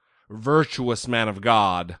lofty, virtuous man of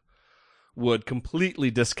God would completely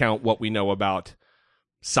discount what we know about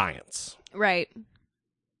science. Right.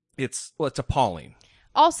 It's appalling.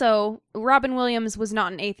 Also, Robin Williams was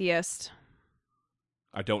not an atheist.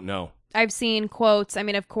 I don't know. I've seen quotes. I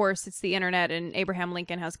mean, of course, it's the internet, and Abraham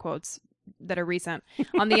Lincoln has quotes that are recent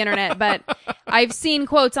on the internet, but I've seen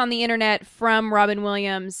quotes on the internet from Robin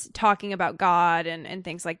Williams talking about God and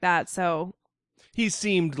things like that. So he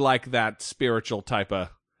seemed like that spiritual type of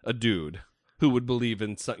a dude who would believe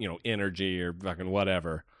in some, energy or fucking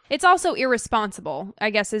whatever. It's also irresponsible, I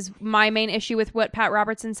guess, is my main issue with what Pat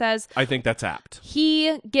Robertson says. I think that's apt.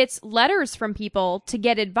 He gets letters from people to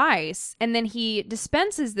get advice, and then he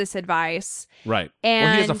dispenses this advice. Right. And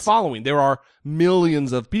well, he has a following. There are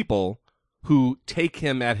millions of people who take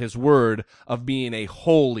him at his word of being a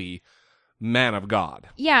holy man of God.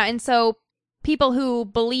 Yeah, and so people who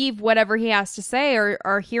believe whatever he has to say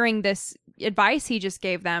are hearing this advice he just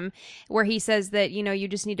gave them, where he says that, you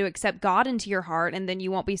just need to accept God into your heart and then you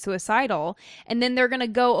won't be suicidal. And then they're going to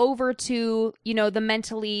go over to, the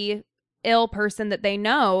mentally ill person that they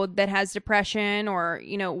know that has depression or,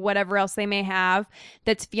 whatever else they may have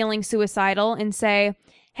that's feeling suicidal and say,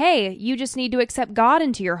 hey, you just need to accept God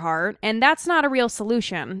into your heart. And that's not a real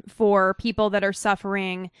solution for people that are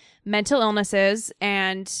suffering mental illnesses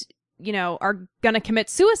and are going to commit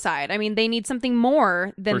suicide. I mean, they need something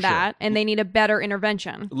more than that, and they need a better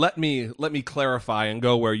intervention. Let me clarify and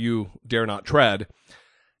go where you dare not tread.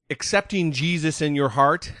 Accepting Jesus in your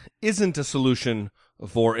heart isn't a solution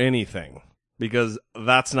for anything, because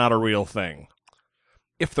that's not a real thing.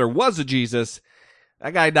 If there was a Jesus,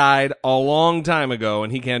 that guy died a long time ago,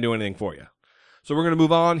 and he can't do anything for you. So we're going to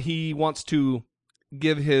move on. He wants to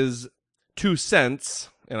give his 2 cents,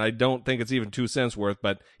 and I don't think it's even 2 cents worth,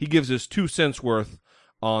 but he gives his 2 cents worth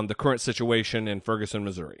on the current situation in Ferguson,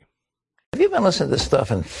 Missouri. Have you been listening to this stuff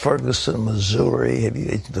in Ferguson, Missouri?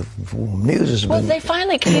 The news has been... Well, they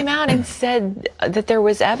finally came out and said that there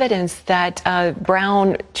was evidence that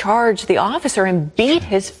Brown charged the officer and beat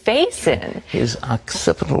his face in. His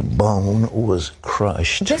occipital bone was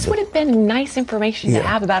crushed. This would have been nice information to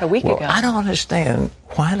have about a week ago. I don't understand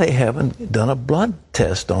why they haven't done a blood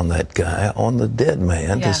test on that guy, on the dead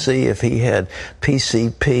man, to see if he had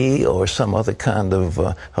PCP or some other kind of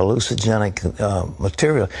hallucinogenic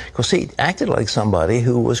material. Because he acted like somebody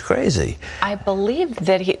who was crazy. I believe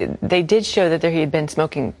that they did show that he had been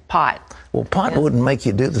smoking pot. Well, pot wouldn't make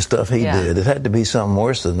you do the stuff he did. It had to be something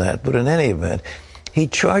worse than that. But in any event, he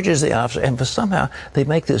charges the officer, and somehow they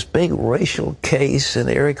make this big racial case, and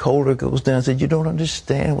Eric Holder goes down and said, you don't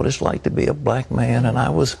understand what it's like to be a black man, and I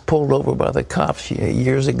was pulled over by the cops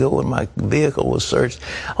years ago and my vehicle was searched.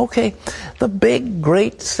 Okay, the big,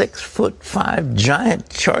 great 6'5" giant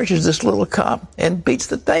charges this little cop and beats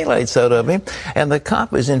the daylights out of him, and the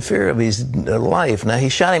cop is in fear of his life. Now, he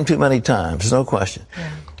shot him too many times, no question.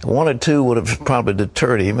 One or two would have probably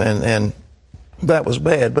deterred him, and that was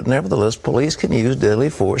bad, but nevertheless, police can use deadly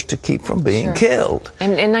force to keep from being killed.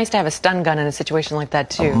 And nice to have a stun gun in a situation like that,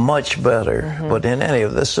 too. Much better. But in any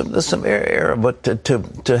of this, there's some error. But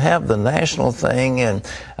to have the national thing, and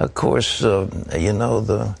of course,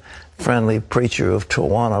 the friendly preacher of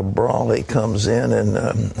Tawana Brawley comes in,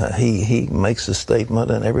 and he makes a statement,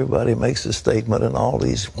 and everybody makes a statement, and all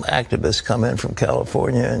these activists come in from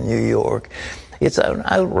California and New York. It's an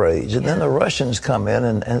outrage. And then the Russians come in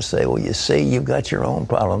and say, well, you see, you've got your own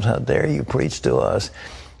problems. How dare you preach to us?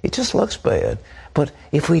 It just looks bad. But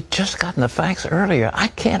if we'd just gotten the facts earlier, I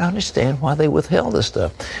can't understand why they withheld this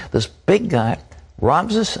stuff. This big guy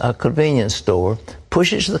robs a convenience store,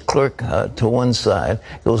 pushes the clerk to one side,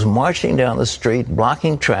 goes marching down the street,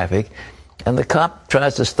 blocking traffic, and the cop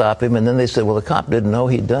tries to stop him, and then they say, well, the cop didn't know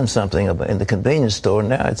he'd done something in the convenience store.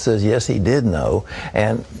 Now it says, yes, he did know.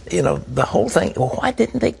 And, the whole thing, well, why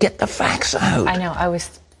didn't they get the facts out? I know.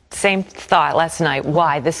 Same thought last night.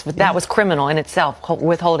 Why? That was criminal in itself,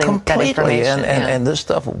 withholding that information. And this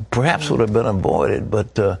stuff perhaps would have been avoided,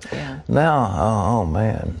 but now, oh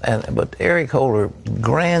man. But Eric Holder,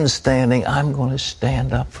 grandstanding, I'm going to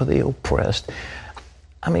stand up for the oppressed.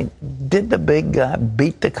 I mean, did the big guy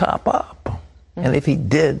beat the cop up? And if he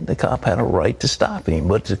did, the cop had a right to stop him.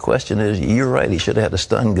 But the question is, you're right, he should have had a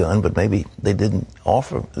stun gun, but maybe they didn't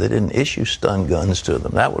issue stun guns to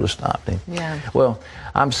them. That would have stopped him. Yeah. Well,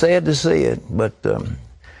 I'm sad to see it, but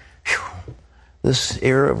this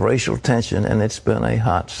era of racial tension, and it's been a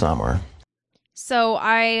hot summer. So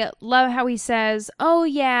I love how he says, oh,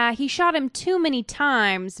 yeah, he shot him too many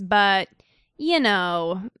times, but, you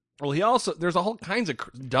know. Well, he also, there's a whole kinds of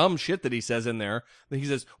dumb shit that he says in there. He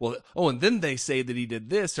says, well, oh, and then they say that he did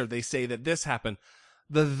this, or they say that this happened.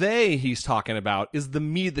 The they he's talking about is the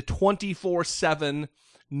 24/7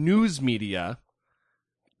 news media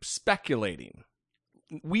speculating.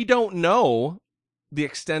 We don't know the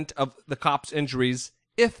extent of the cop's injuries,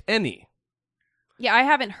 if any. Yeah, I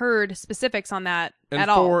haven't heard specifics on that and at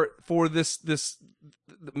all. For this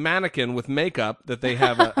mannequin with makeup that they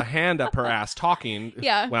have a hand up her ass talking,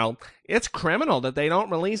 yeah. Well, it's criminal that they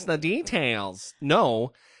don't release the details.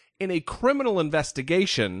 No, in a criminal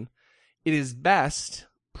investigation, it is best,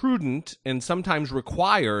 prudent, and sometimes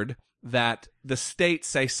required that the state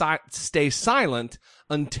stay silent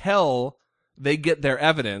until they get their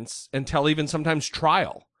evidence, until even sometimes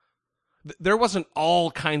trial. There wasn't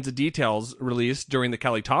all kinds of details released during the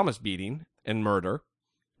Kelly Thomas beating and murder.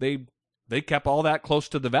 They kept all that close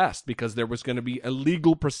to the vest because there was going to be a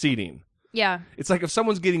legal proceeding. Yeah. It's like if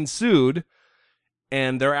someone's getting sued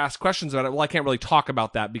and they're asked questions about it, well, I can't really talk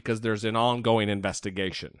about that because there's an ongoing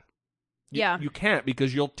investigation. Yeah. You can't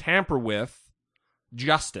because you'll tamper with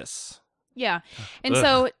justice. Yeah. And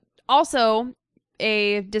so also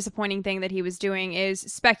a disappointing thing that he was doing is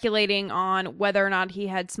speculating on whether or not he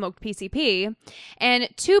had smoked PCP. And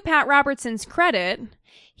to Pat Robertson's credit,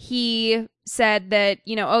 he said that,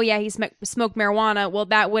 oh yeah, he smoked marijuana. Well,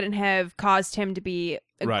 that wouldn't have caused him to be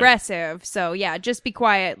aggressive. Right. So yeah, just be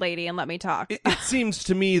quiet, lady, and let me talk. It seems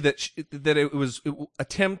to me that that it was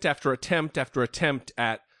attempt after attempt after attempt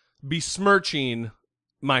at besmirching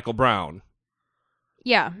Michael Brown.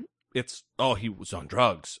 Yeah. It's, oh, he was on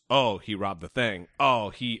drugs. Oh, he robbed the thing. Oh,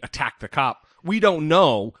 he attacked the cop. We don't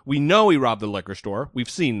know. We know he robbed the liquor store. We've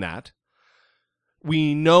seen that.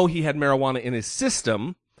 We know he had marijuana in his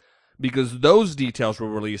system because those details were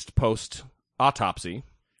released post-autopsy.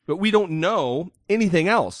 But we don't know anything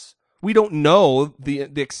else. We don't know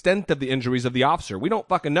the extent of the injuries of the officer. We don't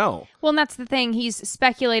fucking know. Well, and that's the thing. He's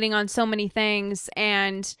speculating on so many things,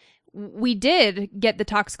 and we did get the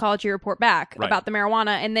toxicology report back about the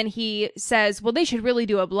marijuana, and then he says, well, they should really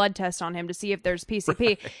do a blood test on him to see if there's PCP.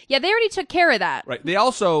 Right. Yeah, they already took care of that. Right. They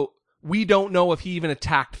also, we don't know if he even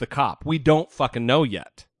attacked the cop. We don't fucking know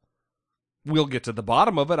yet. We'll get to the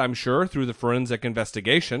bottom of it, I'm sure, through the forensic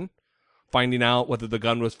investigation, finding out whether the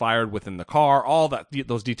gun was fired within the car, all that,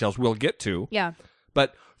 those details we'll get to. Yeah.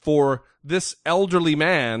 But for this elderly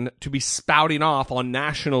man to be spouting off on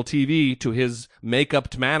national TV to his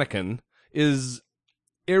makeup mannequin is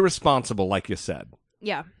irresponsible, like you said.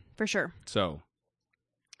 Yeah, for sure. So,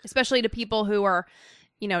 especially to people who are,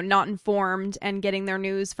 not informed and getting their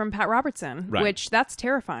news from Pat Robertson, which that's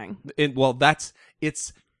terrifying.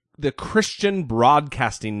 It's the Christian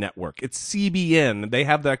Broadcasting Network. It's CBN. They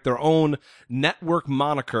have their own network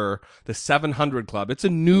moniker, the 700 Club. It's a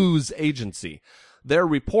news agency. Their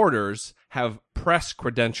reporters have press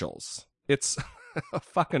credentials. It's a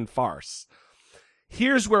fucking farce.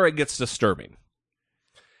 Here's where it gets disturbing.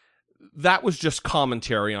 That was just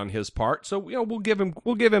commentary on his part, so we'll give him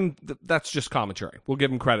that's just commentary. We'll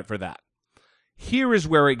give him credit for that. Here is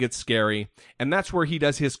where it gets scary, and that's where he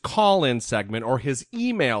does his call-in segment or his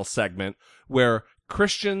email segment, where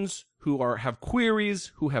Christians who have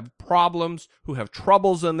queries, who have problems, who have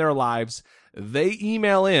troubles in their lives, they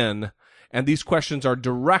email in. And these questions are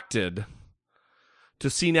directed to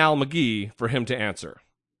Senal McGee for him to answer.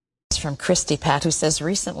 It's from Christy Pat, who says,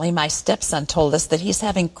 recently my stepson told us that he's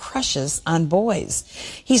having crushes on boys.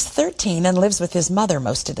 He's 13 and lives with his mother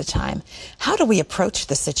most of the time. How do we approach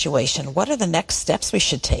the situation? What are the next steps we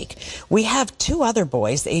should take? We have 2 other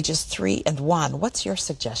boys, ages 3 and 1. What's your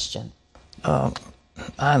suggestion?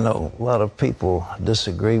 I know a lot of people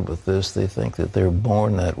disagree with this. They think that they're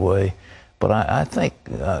born that way. But I think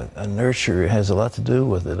nurture has a lot to do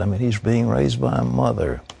with it. I mean, he's being raised by a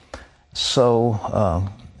mother. So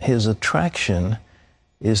his attraction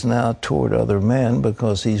is now toward other men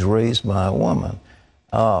because he's raised by a woman.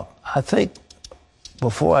 I think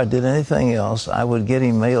before I did anything else, I would get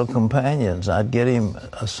him male companions. I'd get him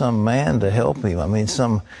some man to help him. I mean,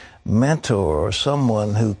 some mentor or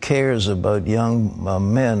someone who cares about young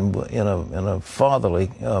men in a fatherly,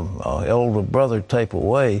 elder brother type of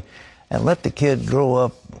way. and let the kid grow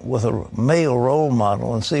up with a male role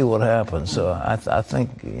model and see what happens. So I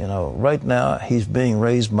think, right now he's being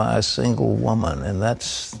raised by a single woman, and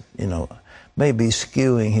that's, maybe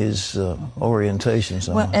skewing his orientation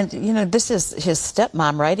somehow. Well, and, this is his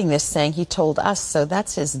stepmom writing this, saying he told us, so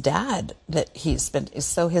that's his dad that he's been,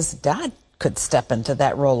 so his dad could step into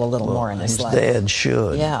that role a little more in his life. His dad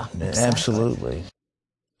should. Yeah, exactly. Absolutely.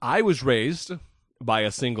 I was raised by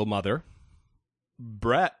a single mother.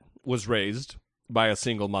 Brett was raised by a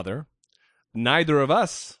single mother. Neither of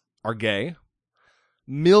us are gay.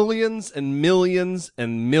 Millions and millions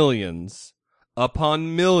and millions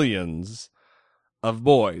upon millions of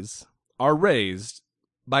boys are raised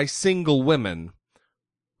by single women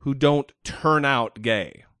who don't turn out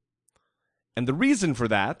gay. And the reason for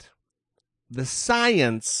that, the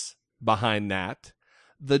science behind that,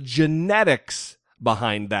 the genetics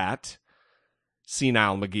behind that,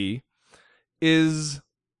 senile McGee, is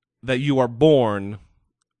that you are born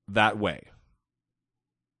that way.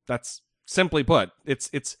 That's simply put.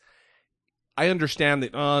 It's. I understand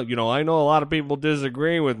that, I know a lot of people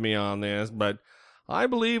disagree with me on this, but I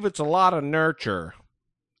believe it's a lot of nurture.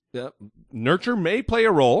 Yeah, nurture may play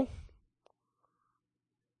a role,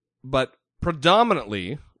 but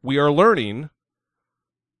predominantly we are learning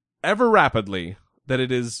ever rapidly that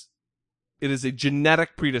it is a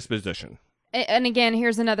genetic predisposition. And again,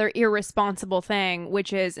 here's another irresponsible thing,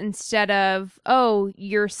 which is instead of, oh,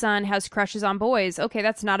 your son has crushes on boys. Okay,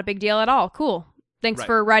 that's not a big deal at all. Cool. Thanks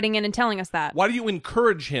for writing in and telling us that. Why do you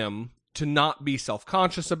encourage him to not be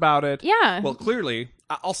self-conscious about it? Yeah. Well, clearly,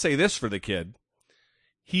 I'll say this for the kid.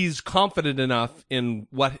 He's confident enough in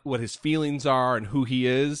what his feelings are and who he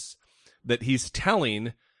is that he's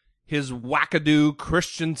telling his wackadoo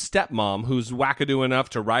Christian stepmom, who's wackadoo enough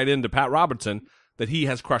to write into Pat Robertson, that he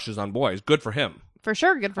has crushes on boys. Good for him. For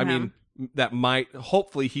sure, good for him. I mean, that might,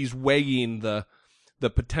 hopefully he's weighing the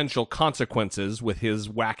potential consequences with his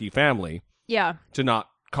wacky family. Yeah. To not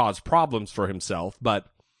cause problems for himself, but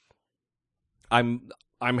I'm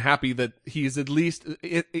happy that he's at least,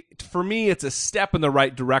 for me, it's a step in the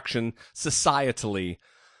right direction societally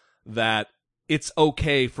that it's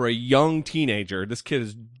okay for a young teenager, this kid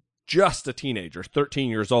is just a teenager, 13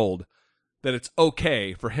 years old, that it's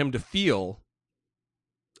okay for him to feel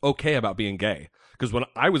okay about being gay. Because when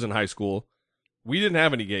I was in high school, we didn't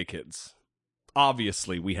have any gay kids.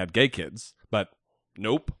 Obviously, we had gay kids, but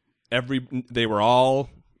nope. They were all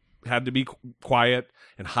had to be quiet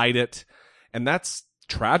and hide it. And that's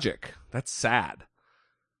tragic. That's sad.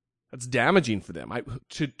 That's damaging for them.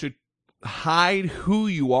 To hide who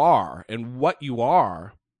you are and what you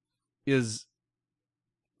are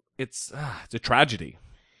it's a tragedy.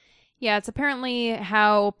 Yeah, it's apparently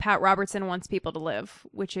how Pat Robertson wants people to live,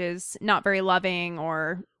 which is not very loving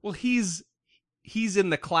or... Well, he's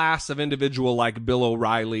in the class of individual like Bill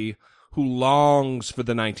O'Reilly who longs for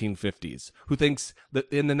the 1950s, who thinks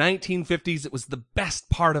that in the 1950s it was the best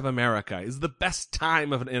part of America, is the best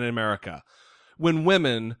time in America, when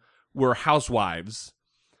women were housewives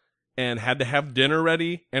and had to have dinner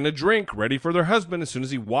ready and a drink ready for their husband as soon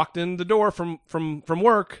as he walked in the door from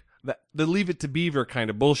work. The Leave It to Beaver kind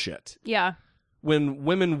of bullshit. Yeah. When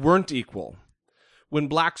women weren't equal, when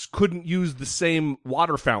blacks couldn't use the same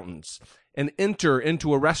water fountains and enter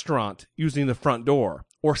into a restaurant using the front door,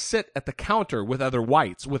 or sit at the counter with other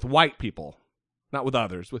whites, with white people, not with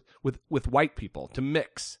others, with white people to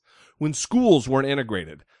mix, when schools weren't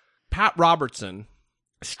integrated. Pat Robertson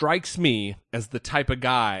strikes me as the type of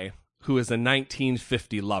guy who is a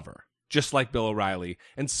 1950 lover, just like Bill O'Reilly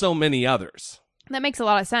and so many others. That makes a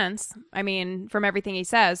lot of sense. I mean, from everything he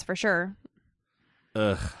says, for sure.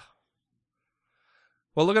 Ugh.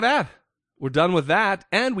 Well, look at that. We're done with that,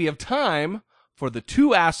 and we have time for the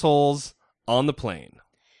two assholes on the plane.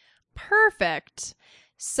 Perfect.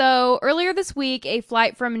 So, earlier this week, a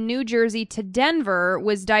flight from New Jersey to Denver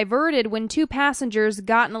was diverted when two passengers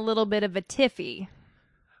got in a little bit of a tiffy.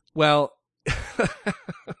 Well,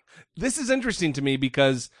 this is interesting to me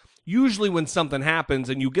because usually when something happens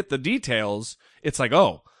and you get the details, it's like,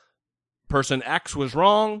 oh, person X was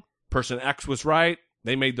wrong, person X was right,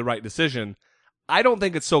 they made the right decision. I don't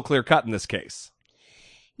think it's so clear-cut in this case.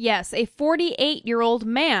 Yes, a 48-year-old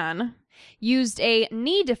man used a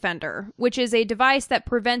knee defender, which is a device that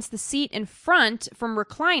prevents the seat in front from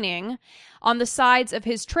reclining on the sides of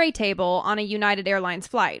his tray table on a United Airlines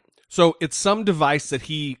flight. So it's some device that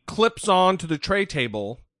he clips on to the tray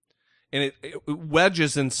table, and it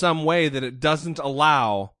wedges in some way that it doesn't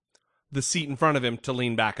allow the seat in front of him to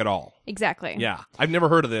lean back at all. Exactly. Yeah, I've never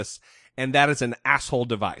heard of this, and that is an asshole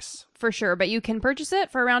device. For sure, but you can purchase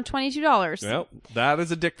it for around $22. Well, that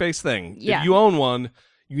is a dick face thing. Yeah. If you own one,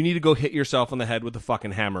 you need to go hit yourself on the head with a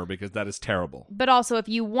fucking hammer because that is terrible. But also, if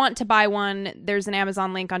you want to buy one, there's an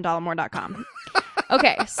Amazon link on dollarmore.com.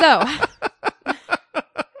 Okay, so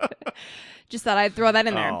just thought I'd throw that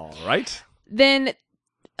in there. All right. Then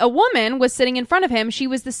a woman was sitting in front of him. She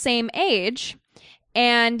was the same age,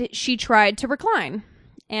 and she tried to recline.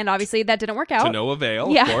 And obviously that didn't work out. To no avail,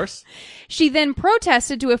 Yeah. of course. She then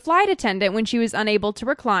protested to a flight attendant when she was unable to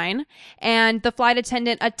recline, and the flight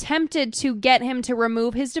attendant attempted to get him to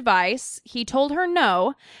remove his device. He told her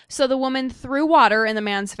no, so the woman threw water in the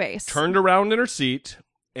man's face. Turned around in her seat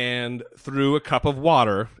and threw a cup of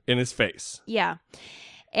water in his face. Yeah.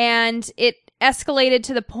 And it escalated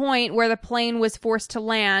to the point where the plane was forced to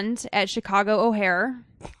land at Chicago O'Hare.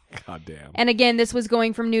 God damn. And again, this was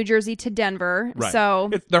going from New Jersey to Denver. Right. So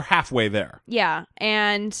They're halfway there. yeah.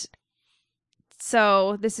 And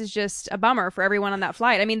so this is just a bummer for everyone on that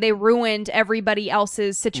flight. I mean, they ruined everybody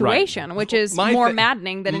else's situation, Right. which is more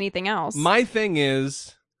maddening than anything else. My thing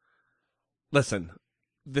is, listen,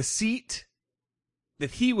 the seat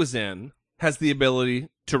that he was in has the ability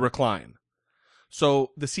to recline.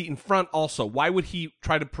 So the seat in front also, why would he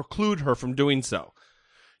try to preclude her from doing so?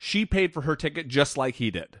 She paid for her ticket just like he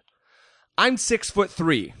did. I'm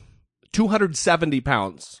 6'3", 270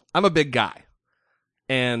 pounds. I'm a big guy.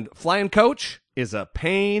 And flying coach is a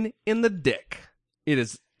pain in the dick. It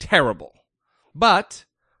is terrible. But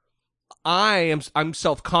I'm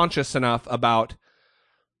self-conscious enough about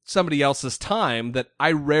somebody else's time that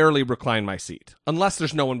I rarely recline my seat. Unless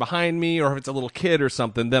there's no one behind me or if it's a little kid or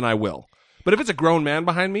something, then I will. But if it's a grown man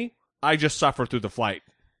behind me, I just suffer through the flight.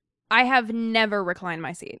 I have never reclined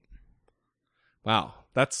my seat. Wow,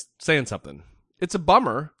 that's saying something. It's a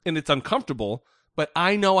bummer and it's uncomfortable, but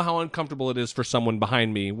I know how uncomfortable it is for someone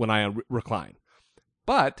behind me when I recline.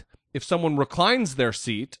 But if someone reclines their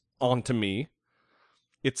seat onto me,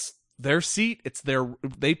 it's their seat,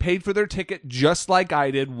 they paid for their ticket just like I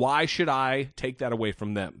did. Why should I take that away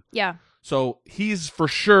from them? Yeah. So he's for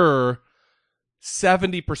sure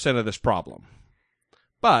 70% of this problem.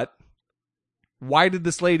 But why did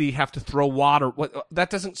this lady have to throw water? That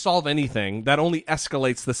doesn't solve anything. That only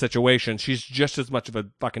escalates the situation. She's just as much of a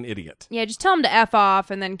fucking idiot. Yeah, just tell him to F off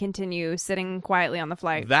and then continue sitting quietly on the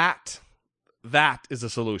flight. That is a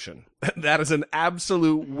solution. That is an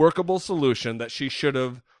absolute workable solution that she should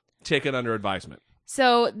have taken under advisement.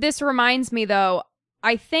 So this reminds me, though,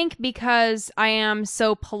 I think because I am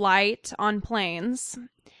so polite on planes,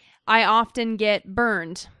 I often get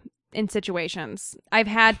burned in situations. I've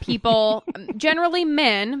had people, generally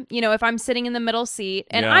men, if I'm sitting in the middle seat,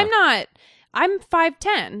 and Yeah. I'm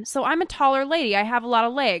 5'10", so I'm a taller lady. I have a lot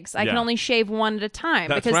of legs. I can Yeah. only shave one at a time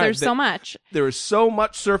That's because right. there's so much. There is so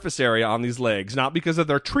much surface area on these legs, not because of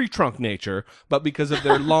their tree trunk nature, but because of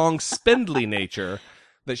their long, spindly nature,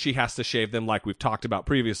 that she has to shave them, like we've talked about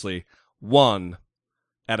previously, one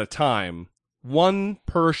at a time, one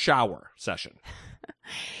per shower session.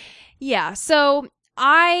 Yeah, so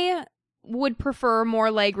I would prefer more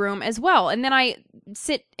legroom as well. And then I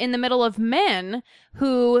sit in the middle of men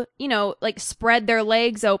who, like spread their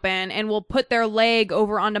legs open and will put their leg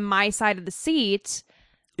over onto my side of the seat.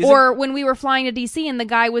 When we were flying to DC and the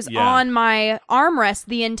guy was on my armrest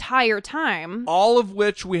the entire time. All of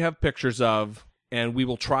which we have pictures of, and we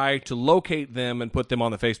will try to locate them and put them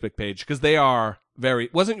on the Facebook page, because they are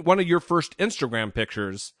wasn't one of your first Instagram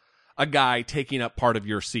pictures a guy taking up part of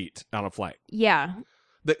your seat on a flight? Yeah.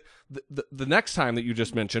 The next time that you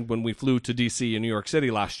just mentioned, when we flew to DC and New York City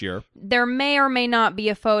last year, there may or may not be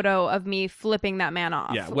a photo of me flipping that man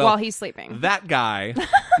off while he's sleeping. That guy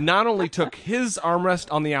not only took his armrest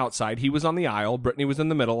on the outside, he was on the aisle, Brittany was in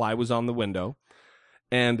the middle, I was on the window,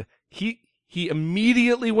 and he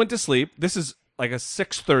immediately went to sleep. This is like a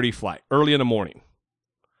 6:30 flight, early in the morning.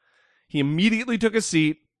 He immediately took a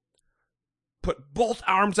seat, put both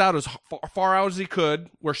arms out as far out as he could,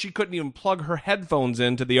 where she couldn't even plug her headphones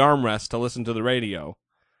into the armrest to listen to the radio.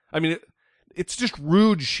 I mean, it's just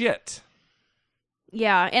rude shit.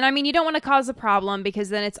 Yeah, and I mean, you don't want to cause a problem because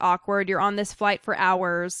then it's awkward. You're on this flight for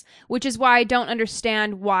hours, which is why I don't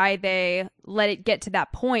understand why they let it get to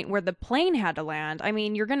that point where the plane had to land. I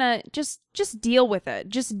mean, you're going to just deal with it.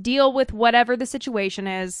 Just deal with whatever the situation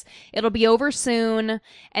is. It'll be over soon,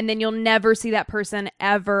 and then you'll never see that person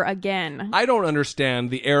ever again. I don't understand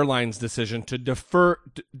the airline's decision to divert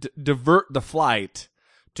the flight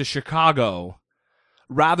to Chicago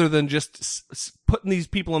rather than just putting these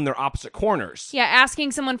people in their opposite corners. Yeah,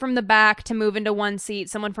 asking someone from the back to move into one seat,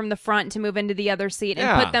 someone from the front to move into the other seat,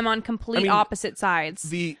 and put them on complete opposite sides.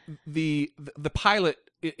 The pilot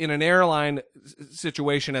in an airline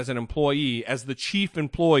situation, as an employee, as the chief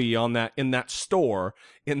employee in that store,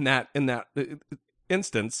 in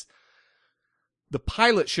instance, the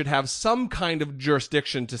pilot should have some kind of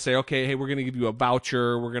jurisdiction to say, okay, hey, we're going to give you a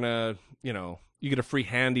voucher. We're going to, you get a free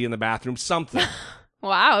handy in the bathroom, something.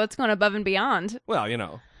 Wow, that's going above and beyond.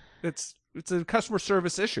 Well, it's a customer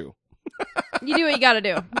service issue. You do what you got to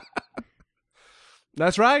do.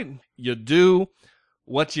 That's right. You do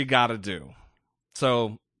what you got to do.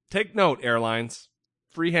 So take note, airlines.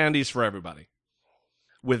 Free handies for everybody.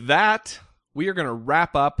 With that, we are going to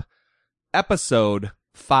wrap up episode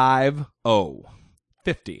 50.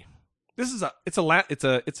 This is it's a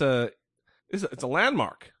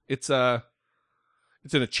landmark. It's an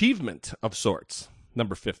achievement of sorts.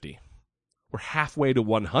 Number 50. We're halfway to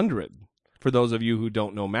 100. For those of you who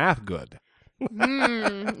don't know math good.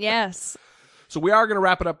 Yes. So we are going to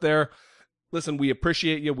wrap it up there. Listen, we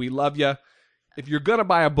appreciate you. We love you. If you're going to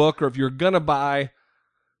buy a book or if you're going to buy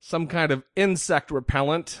some kind of insect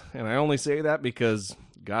repellent, and I only say that because,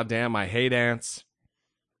 goddamn, I hate ants,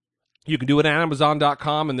 you can do it at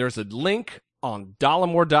Amazon.com, and there's a link on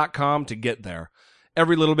Dollamore.com to get there.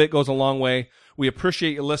 Every little bit goes a long way. We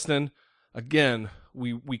appreciate you listening. Again,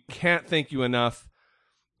 we can't thank you enough.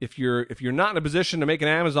 If you're not in a position to make an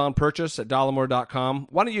Amazon purchase at Dollamore.com,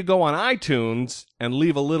 why don't you go on iTunes and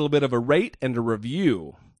leave a little bit of a rate and a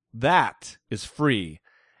review? That is free,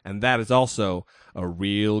 and that is also a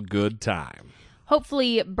real good time.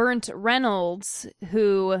 Hopefully, Burnt Reynolds,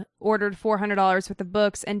 who ordered $400 worth of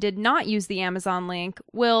books and did not use the Amazon link,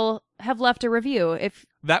 will have left a review.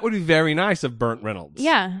 That would be very nice of Burnt Reynolds.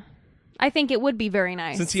 Yeah, I think it would be very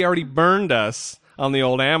nice. Since he already burned us on the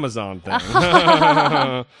old Amazon thing.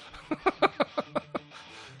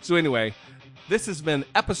 So anyway, this has been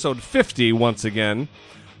episode 50 once again.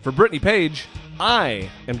 For Brittany Page, I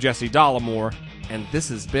am Jesse Dollamore, and this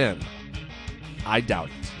has been I Doubt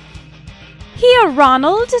It. Here,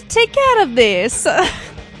 Ronald, take care of this.